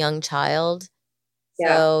having a young child.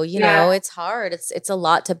 Yeah. So, it's hard. It's a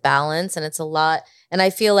lot to balance, and it's a lot. And I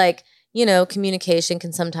feel like, communication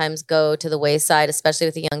can sometimes go to the wayside, especially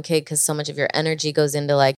with a young kid, because so much of your energy goes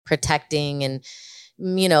into like protecting and,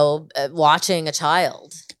 watching a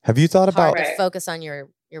child. Have you thought about to focus on your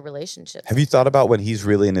relationship? Have you thought about when he's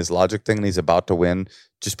really in his logic thing and he's about to win,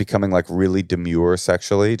 just becoming like really demure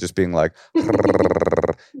sexually, just being like,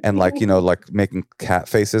 and like, like making cat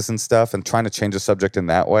faces and stuff and trying to change the subject in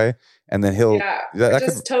that way? And then he'll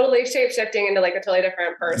just totally shape-shifting into like a totally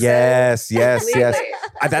different person. Yes.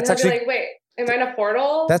 That's actually like, wait, am I in a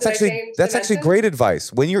portal? That's actually great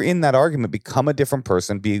advice. When you're in that argument, become a different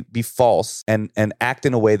person, be false and act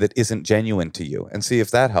in a way that isn't genuine to you, and see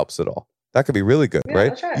if that helps at all. That could be really good,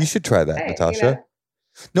 right? You should try that, Natasha.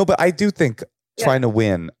 No, but I do think trying to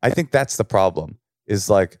win, I think that's the problem, is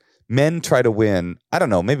like men try to win. I don't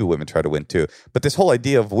know, maybe women try to win too. But this whole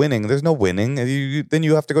idea of winning, there's no winning. Then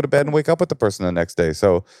you have to go to bed and wake up with the person the next day.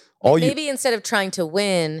 So maybe instead of trying to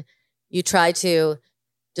win, you try to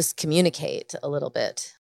just communicate a little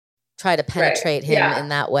bit. Try to penetrate him in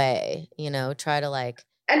that way. Try to like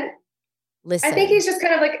listen. I think he's just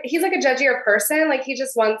kind of like, he's like a judgier person. Like he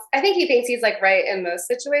thinks he's like right in most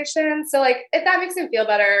situations. So like, if that makes him feel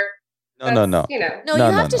better. No. You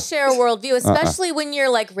have to share a worldview, especially when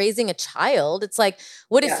you're like raising a child. It's like,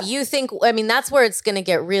 what if you think, that's where it's going to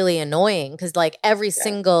get really annoying. Cause like every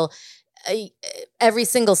single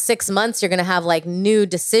 6 months, you're going to have like new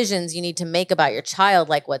decisions you need to make about your child,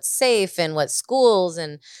 like what's safe and what schools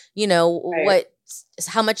and,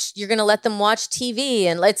 how much you're going to let them watch TV.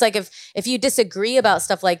 And it's like, if you disagree about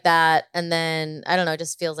stuff like that, and then, I don't know, it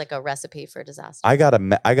just feels like a recipe for disaster. I got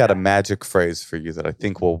a magic phrase for you that I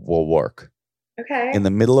think will work. Okay. In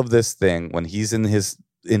the middle of this thing, when he's in his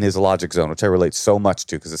logic zone, which I relate so much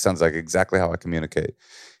to, because it sounds like exactly how I communicate.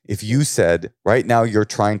 If you said, right now you're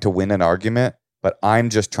trying to win an argument, but I'm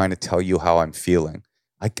just trying to tell you how I'm feeling.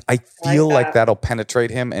 I feel like that'll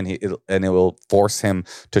penetrate him, and it will force him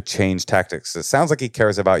to change tactics. It sounds like he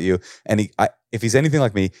cares about you, and if he's anything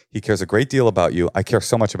like me, he cares a great deal about you. I care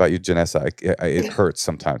so much about you, Janessa. It hurts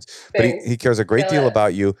sometimes, but he cares a great deal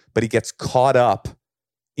about you. But he gets caught up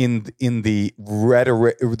in the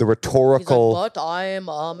rhetoric, the rhetorical. He's like, but I'm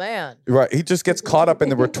a man. Right, he just gets caught up in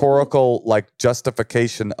the rhetorical like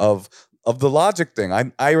justification of the logic thing.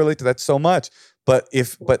 I relate to that so much. But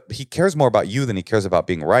he cares more about you than he cares about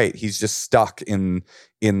being right. He's just stuck in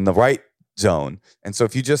the right zone. And so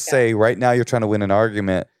if you just say right now you're trying to win an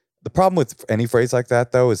argument, the problem with any phrase like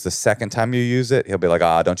that though is the second time you use it, he'll be like,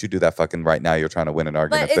 don't you do that fucking right now you're trying to win an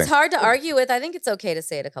argument. But it's hard to argue with. I think it's okay to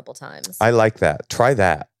say it a couple times. I like that. Try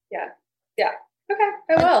that. Yeah. Okay,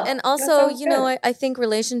 I will. And also, I think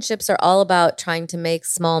relationships are all about trying to make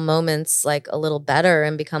small moments like a little better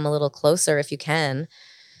and become a little closer if you can.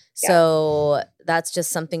 So that's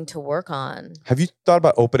just something to work on. Have you thought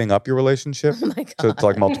about opening up your relationship to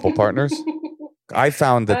like multiple partners? I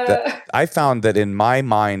found that in my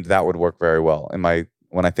mind that would work very well.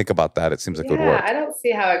 When I think about that, it seems like it would work. I don't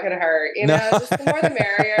see how it could hurt. Just the more the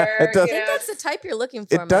merrier. I think that's the type you're looking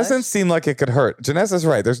for. It doesn't seem like it could hurt. Janessa's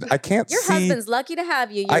right. I can't Your see. Your husband's lucky to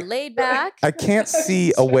have you. You're laid back. I can't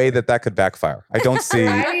see a way that could backfire. I don't see.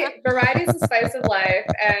 Variety is the spice of life.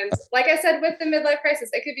 And like I said, with the midlife crisis,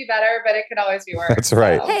 it could be better, but it could always be worse. That's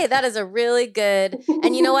right. So. Hey, that is a really good.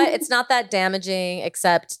 And you know what? It's not that damaging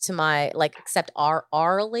except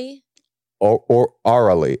orally. Or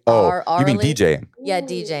orally. Oh, orally? You mean DJing? Yeah,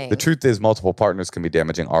 DJing. The truth is, multiple partners can be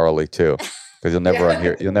damaging orally too, because you'll never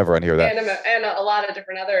unhear that. And a lot of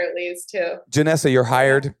different other leads too. Janessa, you're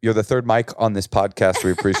hired. You're the third mic on this podcast.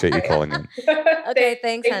 We appreciate you calling in. Okay,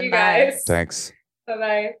 thanks, Thank you guys. Thanks.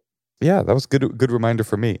 Bye-bye. Yeah, that was good reminder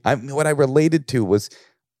for me. What I related to was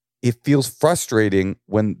it feels frustrating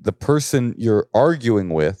when the person you're arguing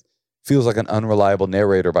with feels like an unreliable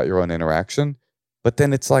narrator about your own interaction. But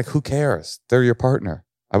then it's like, who cares? They're your partner.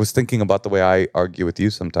 I was thinking about the way I argue with you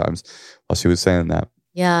sometimes while she was saying that.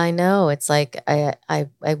 Yeah, I know. It's like I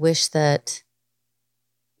wish that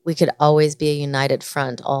we could always be a united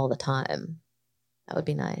front all the time. That would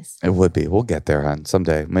be nice. It would be. We'll get there, hon,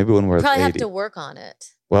 someday. Maybe when we're Probably 80. have to work on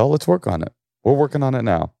it. Well, let's work on it. We're working on it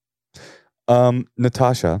now.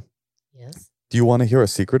 Natasha. Yes. Do you want to hear a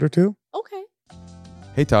secret or two? Okay.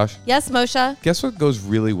 Hey, Tosh. Yes, Moshe. Guess what goes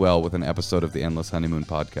really well with an episode of the Endless Honeymoon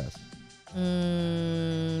podcast?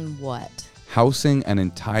 What? Housing an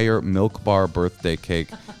entire Milk Bar birthday cake,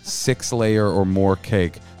 6-layer or more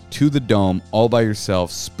cake, to the dome, all by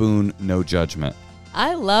yourself, spoon, no judgment.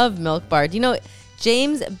 I love Milk Bar. Do you know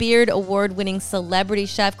James Beard award-winning celebrity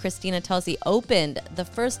chef Christina Tulsi opened the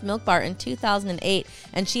first Milk Bar in 2008,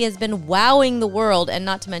 and she has been wowing the world, and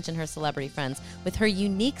not to mention her celebrity friends, with her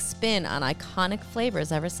unique spin on iconic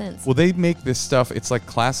flavors ever since. Well, they make this stuff, it's like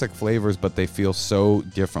classic flavors, but they feel so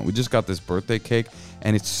different. We just got this birthday cake,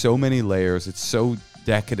 and it's so many layers. It's so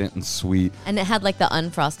decadent and sweet. And it had like the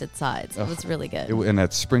unfrosted sides. It was really good. And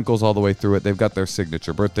it sprinkles all the way through it. They've got their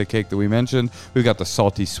signature birthday cake that we mentioned. We've got the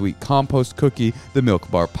salty sweet compost cookie, the Milk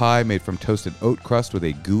Bar pie made from toasted oat crust with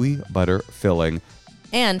a gooey butter filling.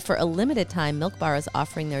 And for a limited time, Milk Bar is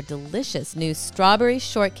offering their delicious new strawberry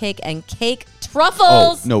shortcake and cake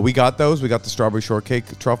truffles. Oh, no, we got those. We got the strawberry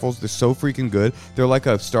shortcake truffles. They're so freaking good. They're like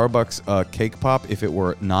a Starbucks cake pop if it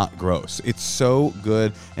were not gross. It's so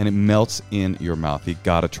good, and it melts in your mouth. You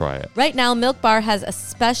got to try it. Right now, Milk Bar has a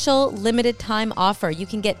special limited time offer. You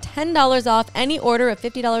can get $10 off any order of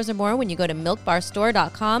 $50 or more when you go to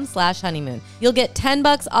milkbarstore.com/honeymoon. You'll get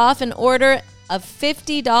 $10 off an order of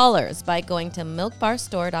 $50 by going to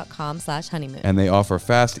milkbarstore.com/honeymoon. And they offer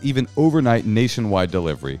fast, even overnight nationwide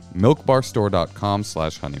delivery.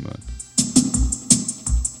 milkbarstore.com/honeymoon.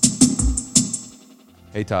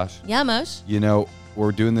 Hey, Tosh. Yeah, Mosh. You know,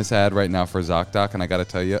 we're doing this ad right now for ZocDoc, and I got to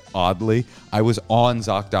tell you, oddly, I was on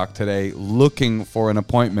ZocDoc today looking for an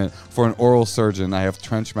appointment for an oral surgeon. I have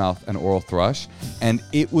trench mouth and oral thrush, and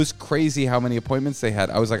it was crazy how many appointments they had.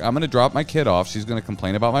 I was like, I'm going to drop my kid off. She's going to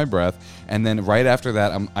complain about my breath, and then right after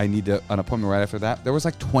that, I need an appointment right after that. There was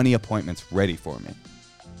like 20 appointments ready for me.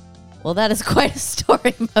 Well, that is quite a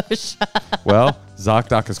story, Moshe. Well,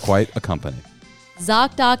 ZocDoc is quite a company.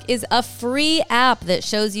 ZocDoc is a free app that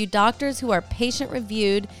shows you doctors who are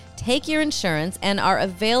patient-reviewed, take your insurance, and are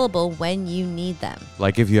available when you need them.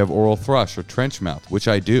 Like if you have oral thrush or trench mouth, which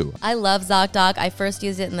I do. I love ZocDoc. I first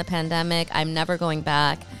used it in the pandemic. I'm never going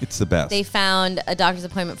back. It's the best. They found a doctor's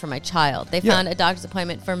appointment for my child. They found a doctor's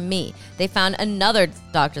appointment for me. They found another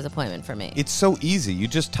doctor's appointment for me. It's so easy. You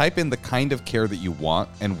just type in the kind of care that you want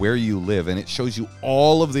and where you live, and it shows you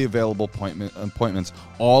all of the available appointments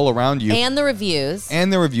all around you. And the reviews.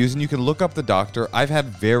 And you can look up the doctor. I've had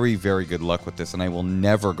very, very good luck with this, and I will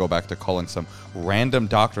never go back to calling some random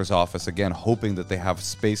doctor's office again, hoping that they have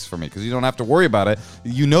space for me, because you don't have to worry about it.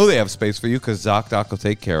 You know they have space for you because ZocDoc will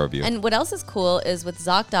take care of you. And what else is cool is with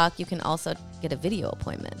ZocDoc, you can also get a video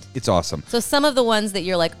appointment. It's awesome. So some of the ones that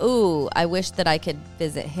you're like, ooh, I wish that I could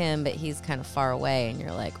visit him, but he's kind of far away, and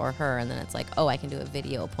you're like, or her, and then it's like, oh, I can do a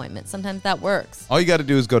video appointment. Sometimes that works. All you got to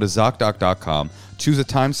do is go to ZocDoc.com, choose a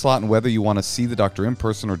time slot and whether you want to see the doctor in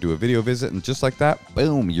person or do a video visit, and just like that,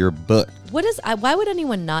 boom, you're booked. Why would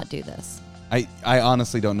anyone not do this? I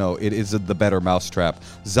honestly don't know. It is the better mousetrap.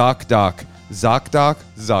 ZocDoc.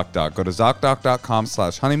 ZocDoc. Go to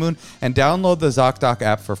ZocDoc.com/honeymoon and download the ZocDoc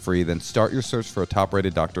app for free. Then start your search for a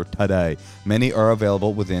top-rated doctor today. Many are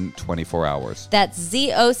available within 24 hours. That's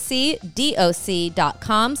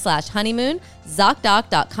ZocDoc.com/honeymoon.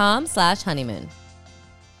 ZocDoc.com/honeymoon.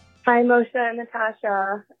 Hi, Moshe and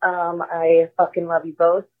Natasha. I fucking love you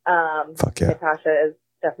both. Fuck yeah. Natasha is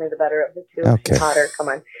definitely the better of the two. Okay. She's hotter. Come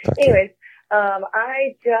on. Fuck Anyways,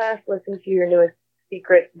 I just listened to your newest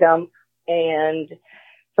secret dump and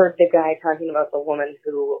heard the guy talking about the woman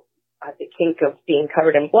who had the kink of being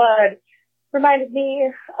covered in blood. Reminded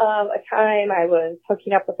me of a time I was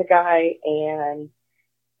hooking up with a guy and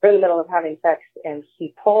we're in the middle of having sex and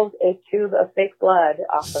he pulls a tube of fake blood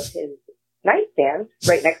off of his nightstand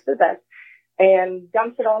right next to the bed and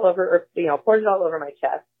dumps it all over, or, pours it all over my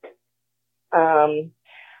chest.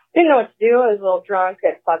 Didn't know what to do. I was a little drunk.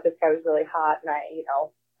 I thought this guy was really hot and I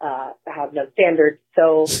have no standards.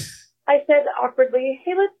 So I said awkwardly,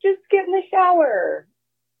 hey, let's just get in the shower.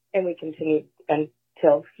 And we continued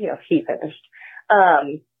until, he finished.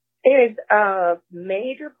 Anyways,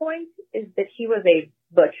 major point is that he was a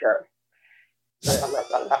butcher. So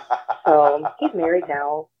he's married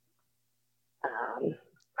now.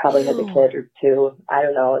 Probably has a kid or two. I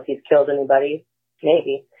don't know if he's killed anybody.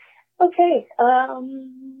 Maybe. Okay.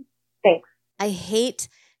 Thanks. I hate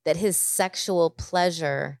that his sexual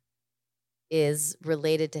pleasure is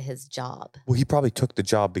related to his job. Well, he probably took the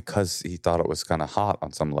job because he thought it was kind of hot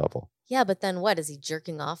on some level. Yeah, but then what? Is he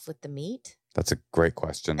jerking off with the meat? That's a great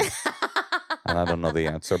question. And I don't know the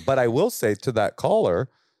answer. But I will say to that caller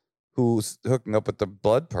who's hooking up with the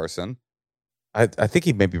blood person, I think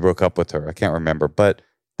he maybe broke up with her. I can't remember. But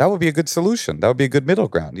that would be a good solution. That would be a good middle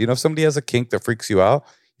ground. You know, if somebody has a kink that freaks you out,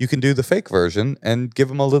 you can do the fake version and give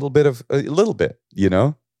them a little bit, you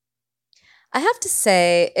know? I have to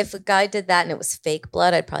say, if a guy did that and it was fake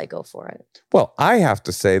blood, I'd probably go for it. Well, I have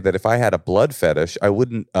to say that if I had a blood fetish, I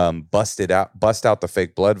wouldn't bust out the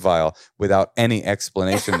fake blood vial without any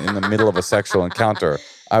explanation in the middle of a sexual encounter.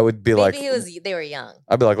 I would be They were young.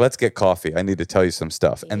 I'd be like, let's get coffee. I need to tell you some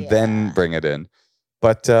stuff, and then bring it in.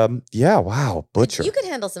 But wow, butcher. You could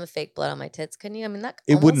handle some fake blood on my tits, couldn't you? I mean, that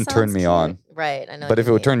it wouldn't turn me on, right? I know, but if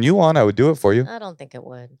it would turn you on, I would do it for you. I don't think it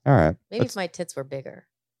would. All right, maybe if my tits were bigger.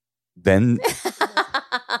 Then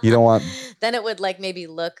you don't want. Then it would maybe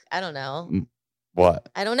look. I don't know. What?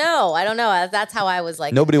 I don't know. That's how I was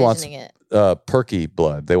Nobody wants it. Perky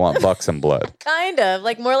blood. They want buxom blood. Kind of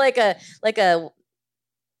more like a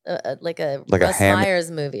Russ Myers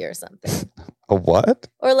movie or something. A what?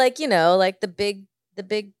 Or the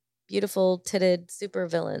big beautiful titted super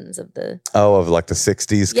villains of the of the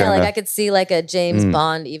 60s. Yeah, I could see a James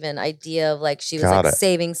Bond even idea of she was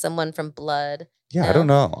saving someone from blood. Yeah, I don't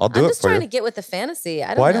know. I'll do it for you. I'm just trying to get with the fantasy.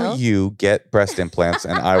 Why don't you get breast implants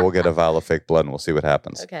and I will get a vial of fake blood and we'll see what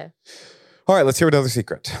happens. Okay. All right, let's hear another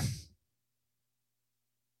secret.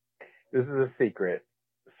 This is a secret.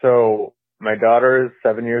 So my daughter is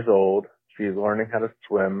 7 years old. She's learning how to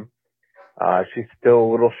swim. She's still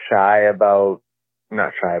a little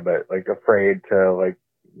not shy, but afraid to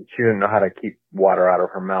she doesn't know how to keep water out of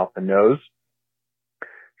her mouth and nose.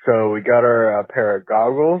 So we got her a pair of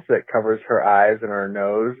goggles that covers her eyes and her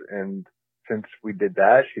nose. And since we did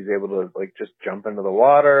that, she's able to just jump into the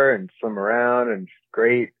water and swim around, and she's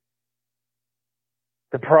great.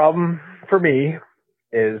 The problem for me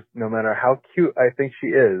is no matter how cute I think she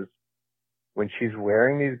is, when she's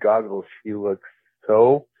wearing these goggles, she looks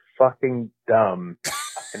so fucking dumb.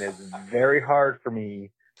 And it's very hard for me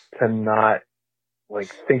to not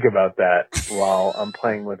think about that while I'm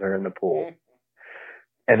playing with her in the pool.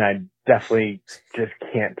 And I definitely just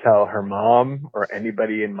can't tell her mom or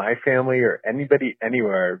anybody in my family or anybody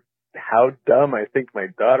anywhere how dumb I think my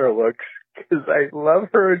daughter looks, because I love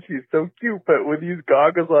her and she's so cute, but with these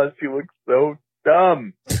goggles on, she looks so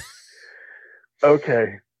dumb.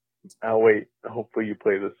 Okay, I'll wait. Hopefully you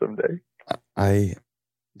play this someday. Do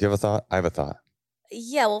you have a thought? I have a thought.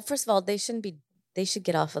 Yeah, well, first of all, they should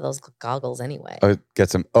get off of those goggles anyway. Get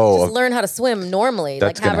some. Just learn how to swim normally.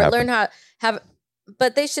 That's have her learn how have.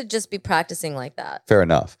 But they should just be practicing like that. Fair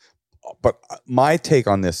enough. But my take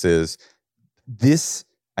on this is this.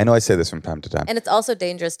 I know I say this from time to time. And it's also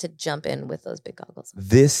dangerous to jump in with those big goggles.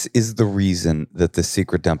 This is the reason that the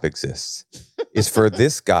secret dump exists. Is for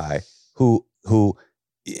this guy who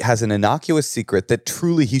has an innocuous secret that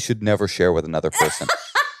truly he should never share with another person.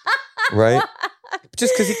 Right?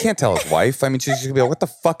 Just because he can't tell his wife. I mean, she's just going to be like, what the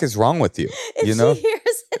fuck is wrong with you? If she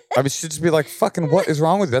hears it. I mean, she'd just be like, fucking what is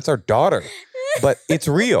wrong with you? That's our daughter. But it's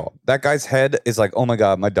real. That guy's head is like, oh my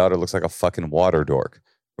God, my daughter looks like a fucking water dork.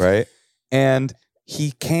 Right? And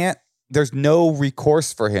he can't, there's no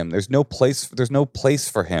recourse for him. There's no place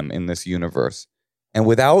for him in this universe. And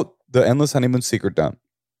without the Endless Honeymoon Secret Dump,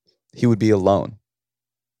 he would be alone.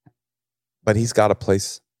 But he's got a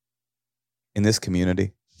place in this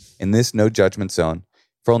community, in this no judgment zone,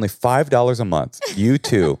 for only $5 a month. You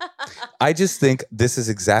too. I just think this is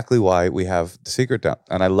exactly why we have the secret dump,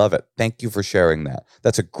 and I love it. Thank you for sharing that.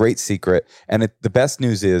 That's a great secret, and the best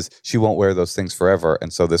news is she won't wear those things forever,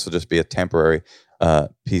 and so this will just be a temporary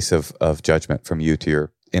piece of judgment from you to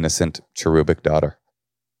your innocent cherubic daughter.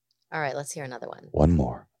 All right, let's hear another one. One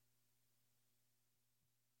more.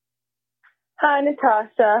 Hi,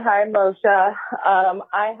 Natasha. Hi, Moshe.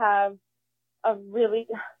 I have a really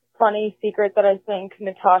funny secret that I think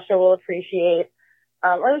Natasha will appreciate.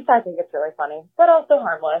 Or at least I think it's really funny, but also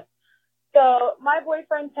harmless. So my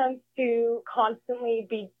boyfriend tends to constantly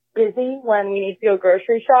be busy when we need to go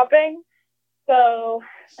grocery shopping. So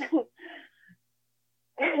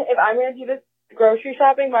if I'm going to do this grocery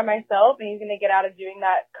shopping by myself and he's going to get out of doing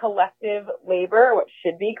that collective labor, what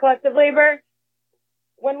should be collective labor,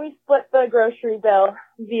 when we split the grocery bill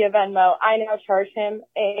via Venmo, I now charge him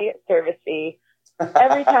a service fee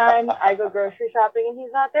every time I go grocery shopping and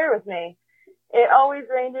he's not there with me. It always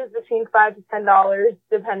ranges between $5 to $10,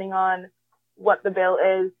 depending on what the bill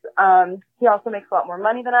is. He also makes a lot more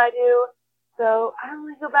money than I do. So I don't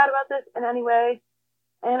really feel bad about this in any way.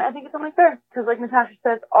 And I think it's only fair because, like Natasha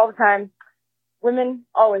says all the time, women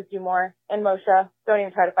always do more. And Moshe, don't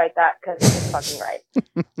even try to fight that because it's fucking right.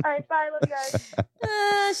 All right, bye. Love you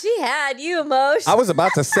guys. She had you, Mosh. I was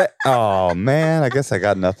about to say, oh man, I guess I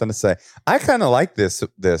got nothing to say. I kind of like this.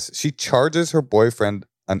 She charges her boyfriend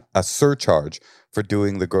a surcharge for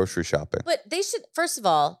doing the grocery shopping. But they should, first of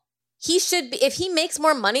all, he should be, if he makes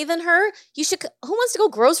more money than her, you should, who wants to go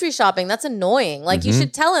grocery shopping? That's annoying. Like, you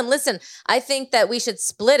should tell him, listen, I think that we should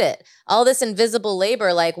split it. All this invisible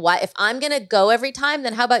labor, like, why, if I'm going to go every time,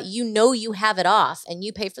 then how about you have it off and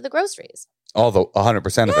you pay for the groceries? Although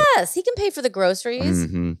 100% of it. Yes, he can pay for the groceries.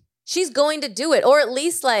 She's going to do it. Or at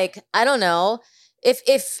least, like, I don't know,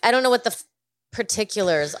 if I don't know what the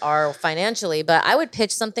particulars are financially, but I would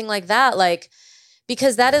pitch something like that, like,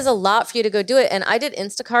 because that is a lot for you to go do it. And I did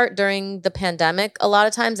Instacart during the pandemic a lot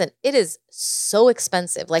of times, and it is so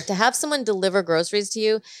expensive. Like, to have someone deliver groceries to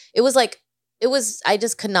you, I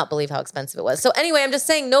just could not believe how expensive it was. So anyway, I'm just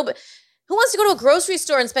saying, no, but who wants to go to a grocery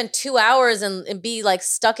store and spend 2 hours and be like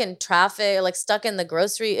stuck in traffic, or like stuck in the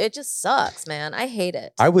grocery? It just sucks, man. I hate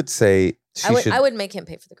it. I would say I would make him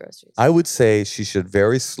pay for the groceries. I would say she should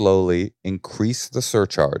very slowly increase the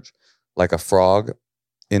surcharge like a frog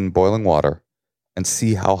in boiling water and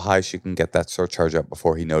see how high she can get that surcharge up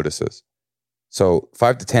before he notices. So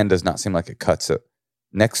 5 to 10 does not seem like it cuts it.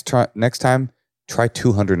 Next time, try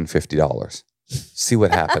 $250. See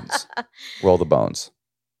what happens. Roll the bones.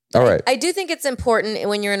 All right. I do think it's important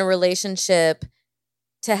when you're in a relationship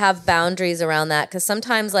to have boundaries around that, because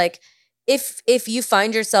sometimes, like, if you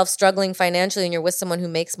find yourself struggling financially and you're with someone who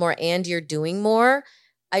makes more and you're doing more,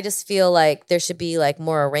 I just feel like there should be like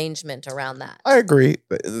more arrangement around that. I agree.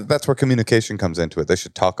 That's where communication comes into it. They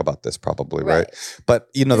should talk about this probably, right? But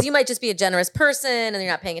you might just be a generous person and you're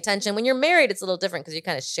not paying attention. When you're married, it's a little different because you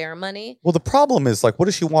kind of share money. Well, the problem is, like, what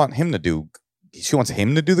does she want him to do? She wants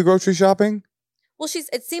him to do the grocery shopping? Well,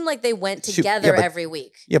 it seemed like they went together every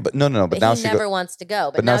week. Yeah, but no. But now he never wants to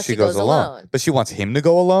go. But now she goes alone. But she wants him to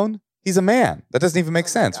go alone? He's a man. That doesn't even make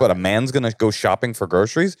sense. God. What, a man's going to go shopping for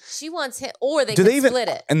groceries? She wants him, or they can split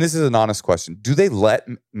it. And this is an honest question. Do they let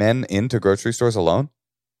men into grocery stores alone?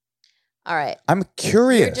 All right. I'm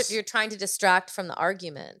curious. You're trying to distract from the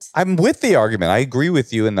argument. I'm with the argument. I agree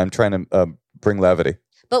with you, and I'm trying to bring levity.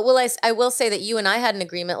 But I will say that you and I had an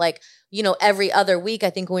agreement, like, every other week, I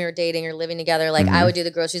think when we were dating or living together, like, I would do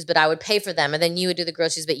the groceries, but I would pay for them. And then you would do the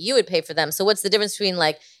groceries, but you would pay for them. So what's the difference between,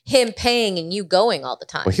 like, him paying and you going all the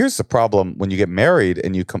time? Well, here's the problem. When you get married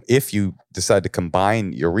and if you decide to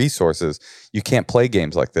combine your resources, you can't play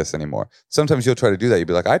games like this anymore. Sometimes you'll try to do that. You'll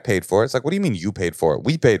be like, I paid for it. It's like, what do you mean you paid for it?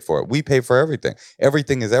 We paid for it. We pay for everything.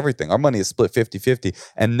 Everything is everything. Our money is split 50-50.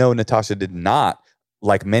 And no, Natasha did not,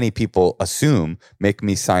 like many people assume, make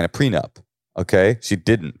me sign a prenup. Okay? She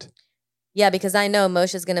didn't. Yeah, because I know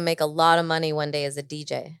Moshe's going to make a lot of money one day as a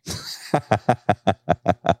DJ.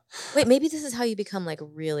 Wait, maybe this is how you become, like,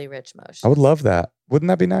 really rich, Moshe. I would love that. Wouldn't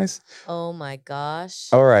that be nice? Oh my gosh.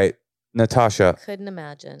 All right, Natasha. Couldn't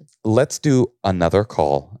imagine. Let's do another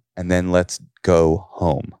call and then let's go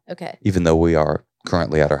home. Okay. Even though we are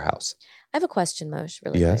currently at our house. I have a question, Moshe,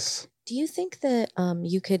 really Yes. quick. Do you think that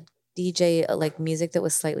you could DJ like music that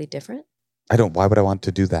was slightly different? I don't. Why would I want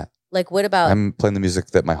to do that? Like, what about... I'm playing the music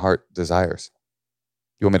that my heart desires.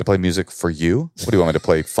 You want me to play music for you? What do you want me to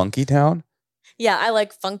play? Funky Town? Yeah, I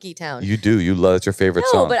like Funky Town. You do. You love, it's your favorite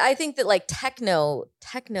song. No, but I think that, like, techno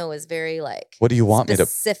is very, like, what do you want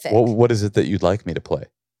specific. me to... What is it that you'd like me to play?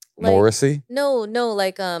 Like, Morrissey? No,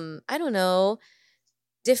 like, I don't know.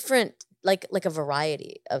 Different, like a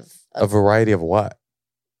variety of... A variety of what?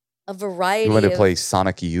 A variety You want to play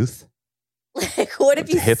Sonic Youth? Like, what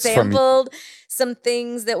if you sampled some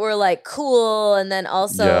things that were, like, cool, and then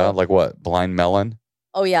also... Yeah, like what? Blind Melon?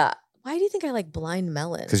 Oh, yeah. Why do you think I like Blind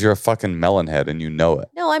Melon? Because you're a fucking melon head and you know it.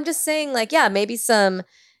 No, I'm just saying, like, yeah, maybe some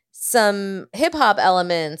hip-hop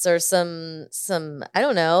elements or some I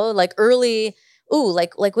don't know, like early... Ooh,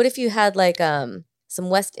 like what if you had, like, some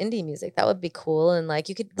West Indian music? That would be cool. And, like,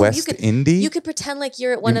 you could... Indie? You could pretend like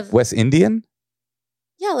you're at one of... West Indian?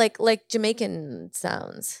 Yeah, like Jamaican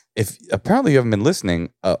sounds. If apparently you haven't been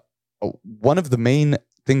listening, one of the main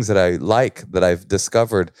things that I like that I've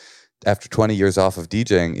discovered after 20 years off of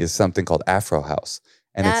DJing is something called Afro House.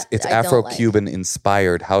 And it's Afro-Cuban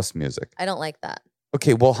inspired house music. I don't like that.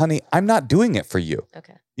 Okay, well, honey, I'm not doing it for you.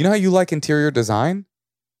 Okay. You know how you like interior design?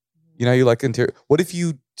 You know how you like interior? What if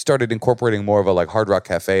you started incorporating more of a, like, Hard Rock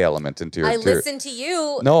Cafe element into your interior? Listen to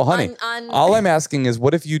you. No, honey. All I'm asking is,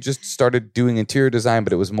 what if you just started doing interior design,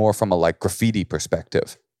 but it was more from a, like, graffiti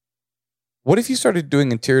perspective? What if you started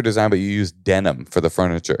doing interior design, but you used denim for the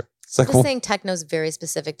furniture? It's like, Just well, saying techno's very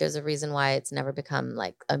specific. There's a reason why it's never become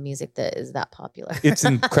like a music that is that popular. it's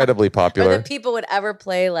incredibly Or popular. that people would ever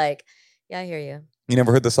play like, yeah, I hear you. You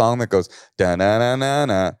never heard the song that goes da na na na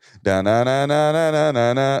na da na na na na na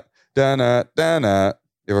na na da na da na?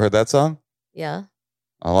 You ever heard that song? Yeah.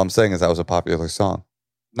 All I'm saying is that was a popular song.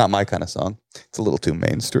 Not my kind of song. It's a little too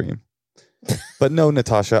mainstream. But no,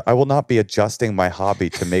 Natasha, I will not be adjusting my hobby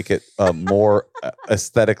to make it more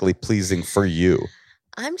aesthetically pleasing for you.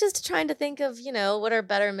 I'm just trying to think of, what are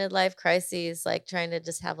better midlife crises, like trying to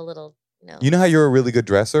just have a little, You know how you're a really good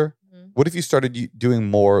dresser? Mhm. What if you started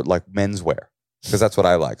doing more like menswear? Because that's what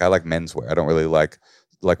I like. I like menswear. I don't really like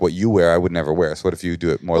what you wear. I would never wear. So what if you do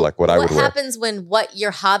it more like what I would wear? What happens when what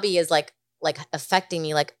your hobby is like affecting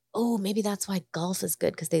me? Like, oh, maybe that's why golf is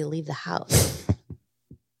good because they leave the house.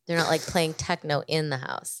 They're not like playing techno in the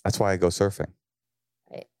house. That's why I go surfing.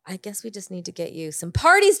 I guess we just need to get you some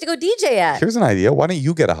parties to go DJ at. Here's an idea. Why don't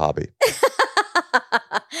you get a hobby?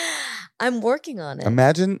 I'm working on it.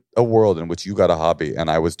 Imagine a world in which you got a hobby and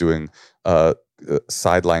I was doing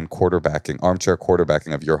sideline quarterbacking, armchair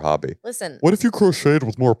quarterbacking of your hobby. Listen. What if you crocheted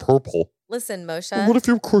with more purple? Listen, Moshe. What if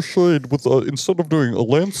you crocheted with, instead of doing a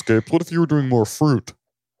landscape, what if you were doing more fruit?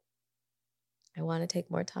 I want to take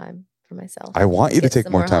more time for myself. I want you to take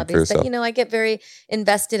more time hobbies, for yourself. But, I get very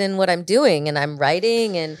invested in what I'm doing, and I'm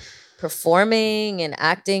writing and performing and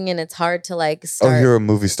acting, and it's hard to like start. Oh, you're a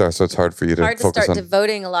movie star, so it's hard for you to focus on. Hard to start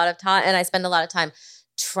devoting a lot of time, and I spend a lot of time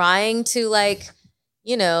trying to like,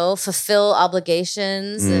 fulfill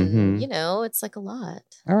obligations, and it's like a lot.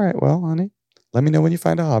 All right, well, honey, let me know when you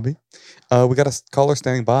find a hobby. We got a caller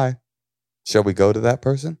standing by. Shall we go to that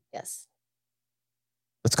person? Yes.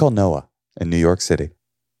 Let's call Noah in New York City.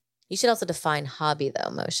 You should also define hobby,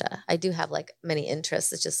 though, Moshe. I do have like many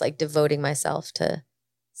interests. It's just like devoting myself to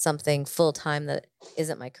something full time that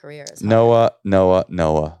isn't my career.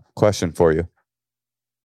 Noah. Question for you.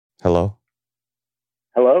 Hello?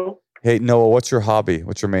 Hello? Hey, Noah, what's your hobby?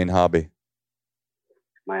 What's your main hobby?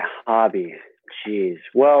 My hobby. Jeez.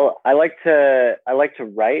 Well, I like to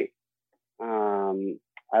write.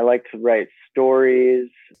 I like to write stories.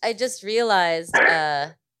 I just realized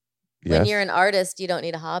when you're an artist, you don't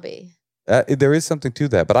need a hobby. There is something to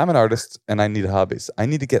that, but I'm an artist and I need hobbies. I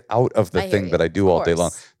need to get out of the thing that I do all day long.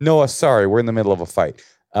 Noah, sorry, we're in the middle of a fight.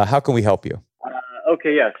 How can we help you?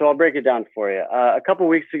 Okay, yeah, so I'll break it down for you. A couple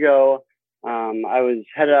weeks ago, I was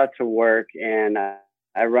headed out to work and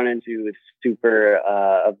I run into the super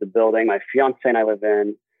of the building my fiance and I live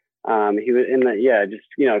in. He was in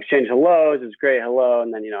exchange hellos. It was great, hello.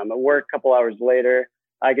 And then, I'm at work a couple hours later.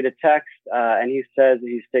 I get a text and he says that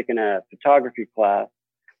he's taking a photography class.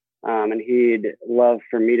 And he'd love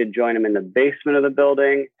for me to join him in the basement of the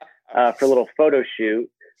building for a little photo shoot.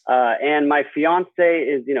 And my fiance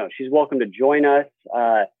is, she's welcome to join us.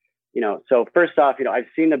 So first off, I've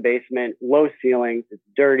seen the basement, low ceilings, it's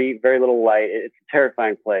dirty, very little light. It's a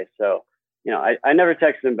terrifying place. So, I never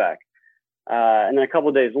texted him back. And then a couple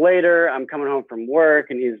of days later, I'm coming home from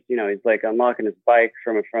work and he's like unlocking his bike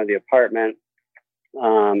from in front of the apartment.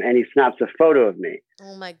 And he snaps a photo of me.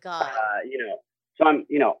 Oh my God. So I'm,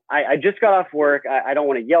 I just got off work. I don't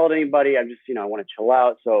want to yell at anybody. I'm just, I want to chill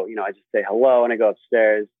out. So, I just say hello and I go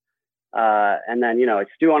upstairs. And then, I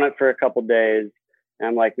stew on it for a couple of days and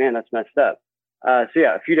I'm like, man, that's messed up. So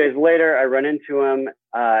yeah, a few days later, I run into him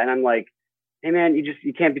and I'm like, hey man,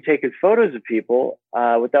 you can't be taking photos of people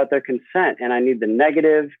without their consent. And I need the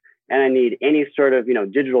negative and I need any sort of,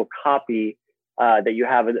 digital copy that you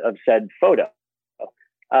have of said photo.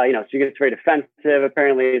 So he gets very defensive.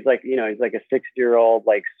 Apparently he's like, he's like a 60-year-old,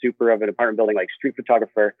 like super of an apartment building, like street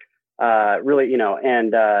photographer, really,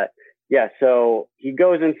 yeah. So he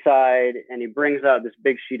goes inside and he brings out this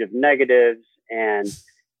big sheet of negatives and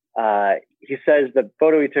he says the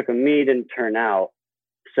photo he took of me didn't turn out.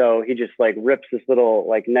 So he just like rips this little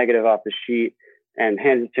like negative off the sheet and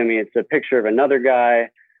hands it to me. It's a picture of another guy,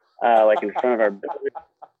 like in front of our building.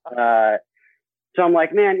 So I'm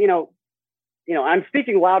like, man, I'm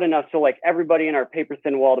speaking loud enough so like everybody in our paper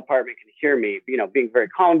thin walled apartment can hear me, being very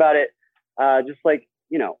calm about it. Just like,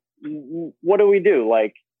 what do we do?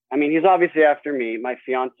 Like, I mean, he's obviously after me, my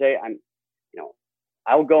fiance.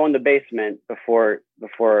 I'll go in the basement before,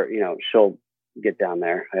 she'll get down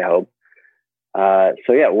there, I hope.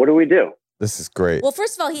 So yeah, what do we do? This is great. Well,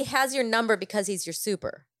 first of all, he has your number because he's your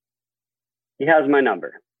super. He has my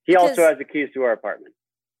number. He also has the keys to our apartment.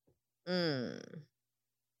 I'm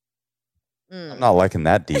not liking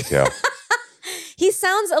that detail. He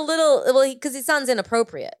sounds a little, because he sounds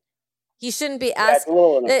inappropriate. He shouldn't be asked.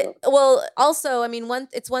 Well, also, I mean,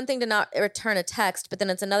 it's one thing to not return a text, but then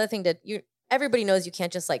it's another thing everybody knows you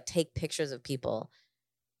can't just like take pictures of people.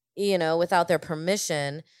 without their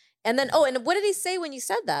permission. And then, and what did he say when you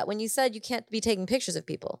said that? When you said you can't be taking pictures of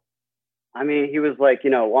people? I mean, he was like,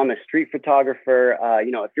 I'm a street photographer.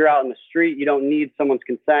 If you're out in the street, you don't need someone's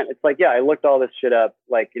consent. It's like, yeah, I looked all this shit up,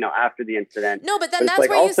 like, after the incident. No, but then that's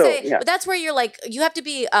where you say, but that's where you're like, you have to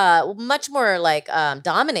be much more like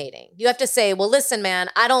dominating. You have to say, well, listen, man,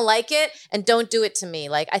 I don't like it and don't do it to me.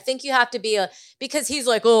 Like, I think you have to be because he's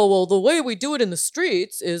like, oh, well, the way we do it in the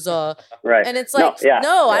streets is right. And it's like, I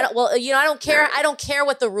don't, well, I don't care. I don't care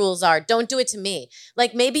what the rules are. Don't do it to me.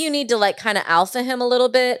 Like, maybe you need to like kind of alpha him a little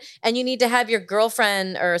bit, and you need to have your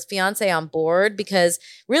girlfriend or fiance on board, because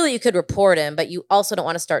really you could report him, but you also don't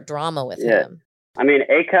want to start drama with him. I mean,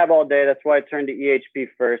 ACAB all day. That's why I turned to EHP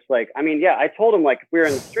first. Like, I mean, I told him, like, if we were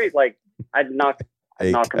in the street, like, I'd knock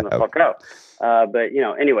him the fuck out. But,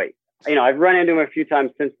 anyway, I've run into him a few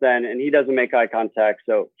times since then, and he doesn't make eye contact.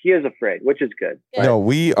 So he is afraid, which is good. Yeah. No,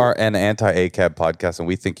 we are an anti-ACAB podcast, and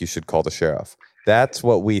we think you should call the sheriff. That's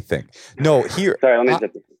what we think. No, here. Sorry, let me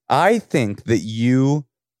zip this. I think that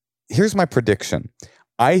here's my prediction.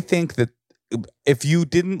 I think that if you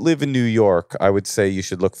didn't live in New York, I would say you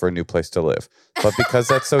should look for a new place to live. But because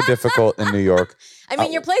that's so difficult in New York. I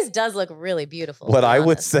mean, your place does look really beautiful. What I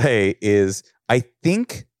would say is, I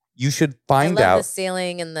think you should find out the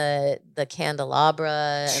ceiling and the candelabra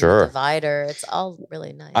and Sure. the divider. It's all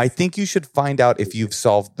really nice. I think you should find out if you've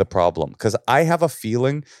solved the problem. Because I have a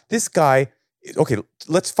feeling this guy, okay,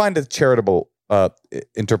 let's find a charitable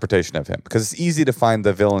interpretation of him, because it's easy to find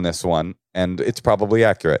the villainous one and it's probably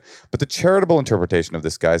accurate. But the charitable interpretation of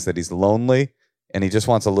this guy is that he's lonely and he just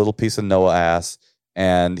wants a little piece of Noah ass,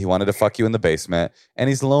 and he wanted to fuck you in the basement, and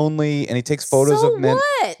he's lonely and he takes photos of men.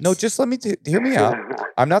 What? No, just let me hear me out.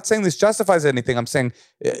 I'm not saying this justifies anything. I'm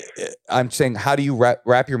saying how do you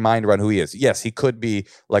wrap your mind around who he is? Yes, he could be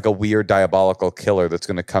like a weird diabolical killer that's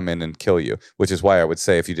going to come in and kill you, which is why I would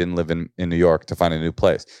say if you didn't live in New York, to find a new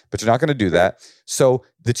place. But you're not going to do that. So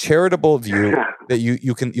the charitable view that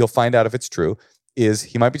you'll find out if it's true is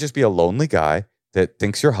he might just be a lonely guy that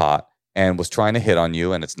thinks you're hot and was trying to hit on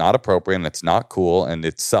you, and it's not appropriate and it's not cool and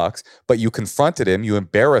it sucks, but you confronted him, you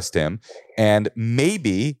embarrassed him, and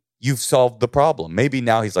maybe you've solved the problem. Maybe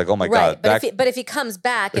now he's like, oh my God. But if he comes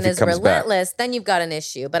back and is relentless, then you've got an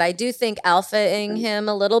issue. But I do think alphaing him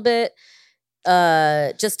a little bit,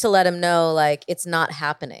 just to let him know, like, it's not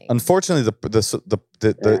happening. Unfortunately,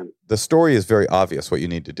 the story is very obvious what you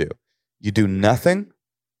need to do. You do nothing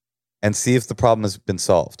and see if the problem has been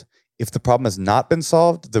solved. If the problem has not been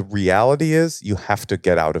solved, the reality is you have to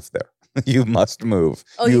get out of there. You must move.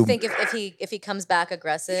 Oh, you think if he comes back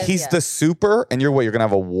aggressive? He's the super, and you're going to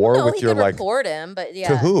have a war with your, like... report him, but yeah.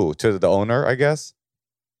 To who? To the owner, I guess?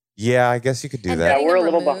 Yeah, I guess you could do that. Yeah, we're a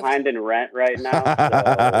little behind in rent right now.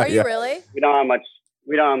 So Are you really? We don't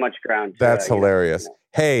have much ground. That's hilarious.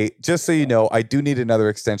 Hey, just so you know, I do need another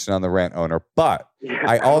extension on the rent owner, but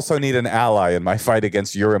I also need an ally in my fight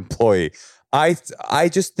against your employee. I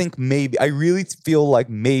just think maybe, I really feel like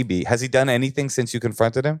maybe, has he done anything since you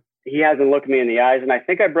confronted him? He hasn't looked me in the eyes, and I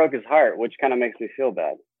think I broke his heart, which kind of makes me feel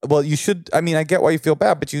bad. Well, you should, I mean, I get why you feel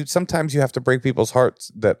bad, but sometimes you have to break people's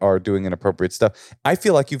hearts that are doing inappropriate stuff. I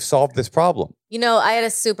feel like you've solved this problem. I had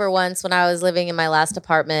a super once when I was living in my last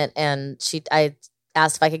apartment, and I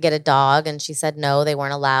asked if I could get a dog, and she said no, they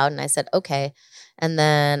weren't allowed, and I said okay, and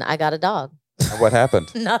then I got a dog. What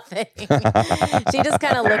happened? Nothing. She just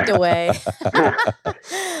kind of looked away.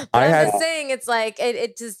 But I'm just saying, it's like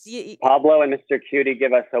it just. Pablo and Mr. Cutie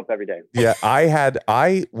give us hope every day. Yeah,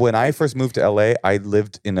 when I first moved to LA, I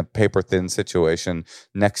lived in a paper thin situation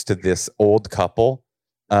next to this old couple.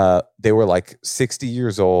 They were like 60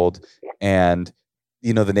 years old, and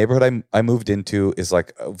the neighborhood I moved into is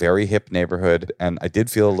like a very hip neighborhood, and I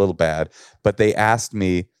did feel a little bad, but they asked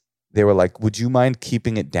me. They were like, would you mind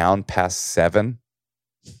keeping it down past 7?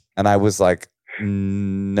 And I was like,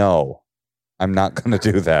 no, I'm not going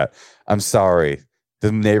to do that. I'm sorry.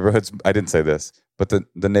 The neighborhoods, I didn't say this, but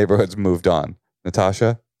the neighborhoods moved on.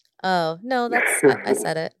 Natasha? Oh, no, I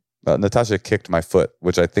said it. Natasha kicked my foot,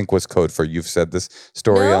 which I think was code for you've said this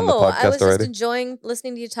story on the podcast already. I was just enjoying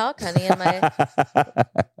listening to you talk, honey. And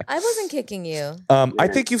I wasn't kicking you. I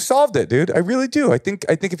think you've solved it, dude. I really do. I think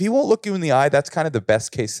if he won't look you in the eye, that's kind of the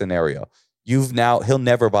best case scenario. He'll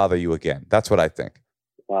never bother you again. That's what I think.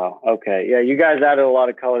 Wow. Okay. Yeah, you guys added a lot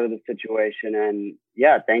of color to the situation, and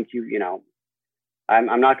yeah, thank you.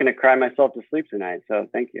 I'm not going to cry myself to sleep tonight, so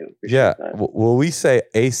thank you. Appreciate that. Well, we say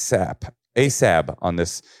ASAP on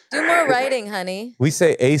this. Do more writing, honey. We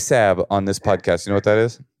say ASAP on this podcast. You know what that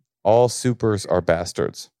is? All supers are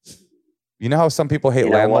bastards. You know how some people hate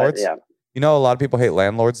landlords? Yeah. You know a lot of people hate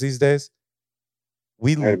landlords these days?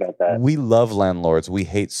 We Heard about that. We love landlords. We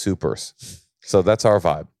hate supers. So that's our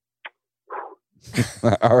vibe.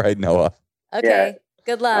 All right, Noah. Okay.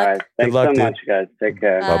 Good luck. All right. Thanks luck, so dude. much, guys. Take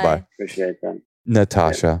care. Bye. Bye-bye. Appreciate that.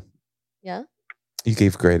 Natasha, Yeah, you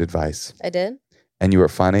gave great advice. I did. And you were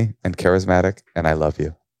funny and charismatic, and I love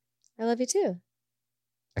you. I love you too.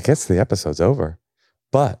 I guess the episode's over.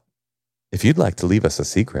 But if you'd like to leave us a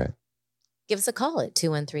secret, Give us a call at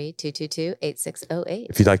 213-222-8608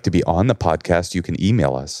 if you'd like to be on the podcast, you can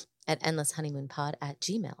email us. at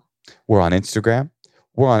endlesshoneymoonpod@gmail. We're on Instagram.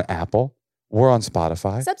 We're on Apple. We're on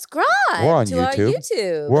Spotify. Subscribe We're on to our YouTube.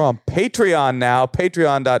 YouTube. We're on Patreon now,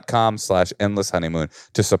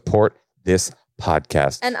 patreon.com/endlesshoneymoon to support this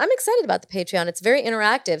podcast. And I'm excited about the Patreon. It's very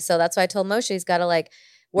interactive. So that's why I told Moshe he's got to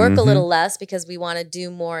work a little less because we want to do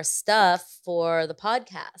more stuff for the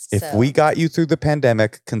podcast. If we got you through the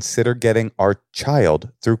pandemic, consider getting our child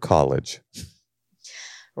through college.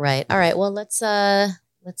 Right. All right. Well, let's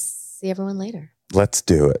see everyone later. Let's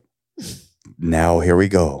do it. Now, here we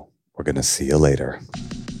go. We're going to see you later.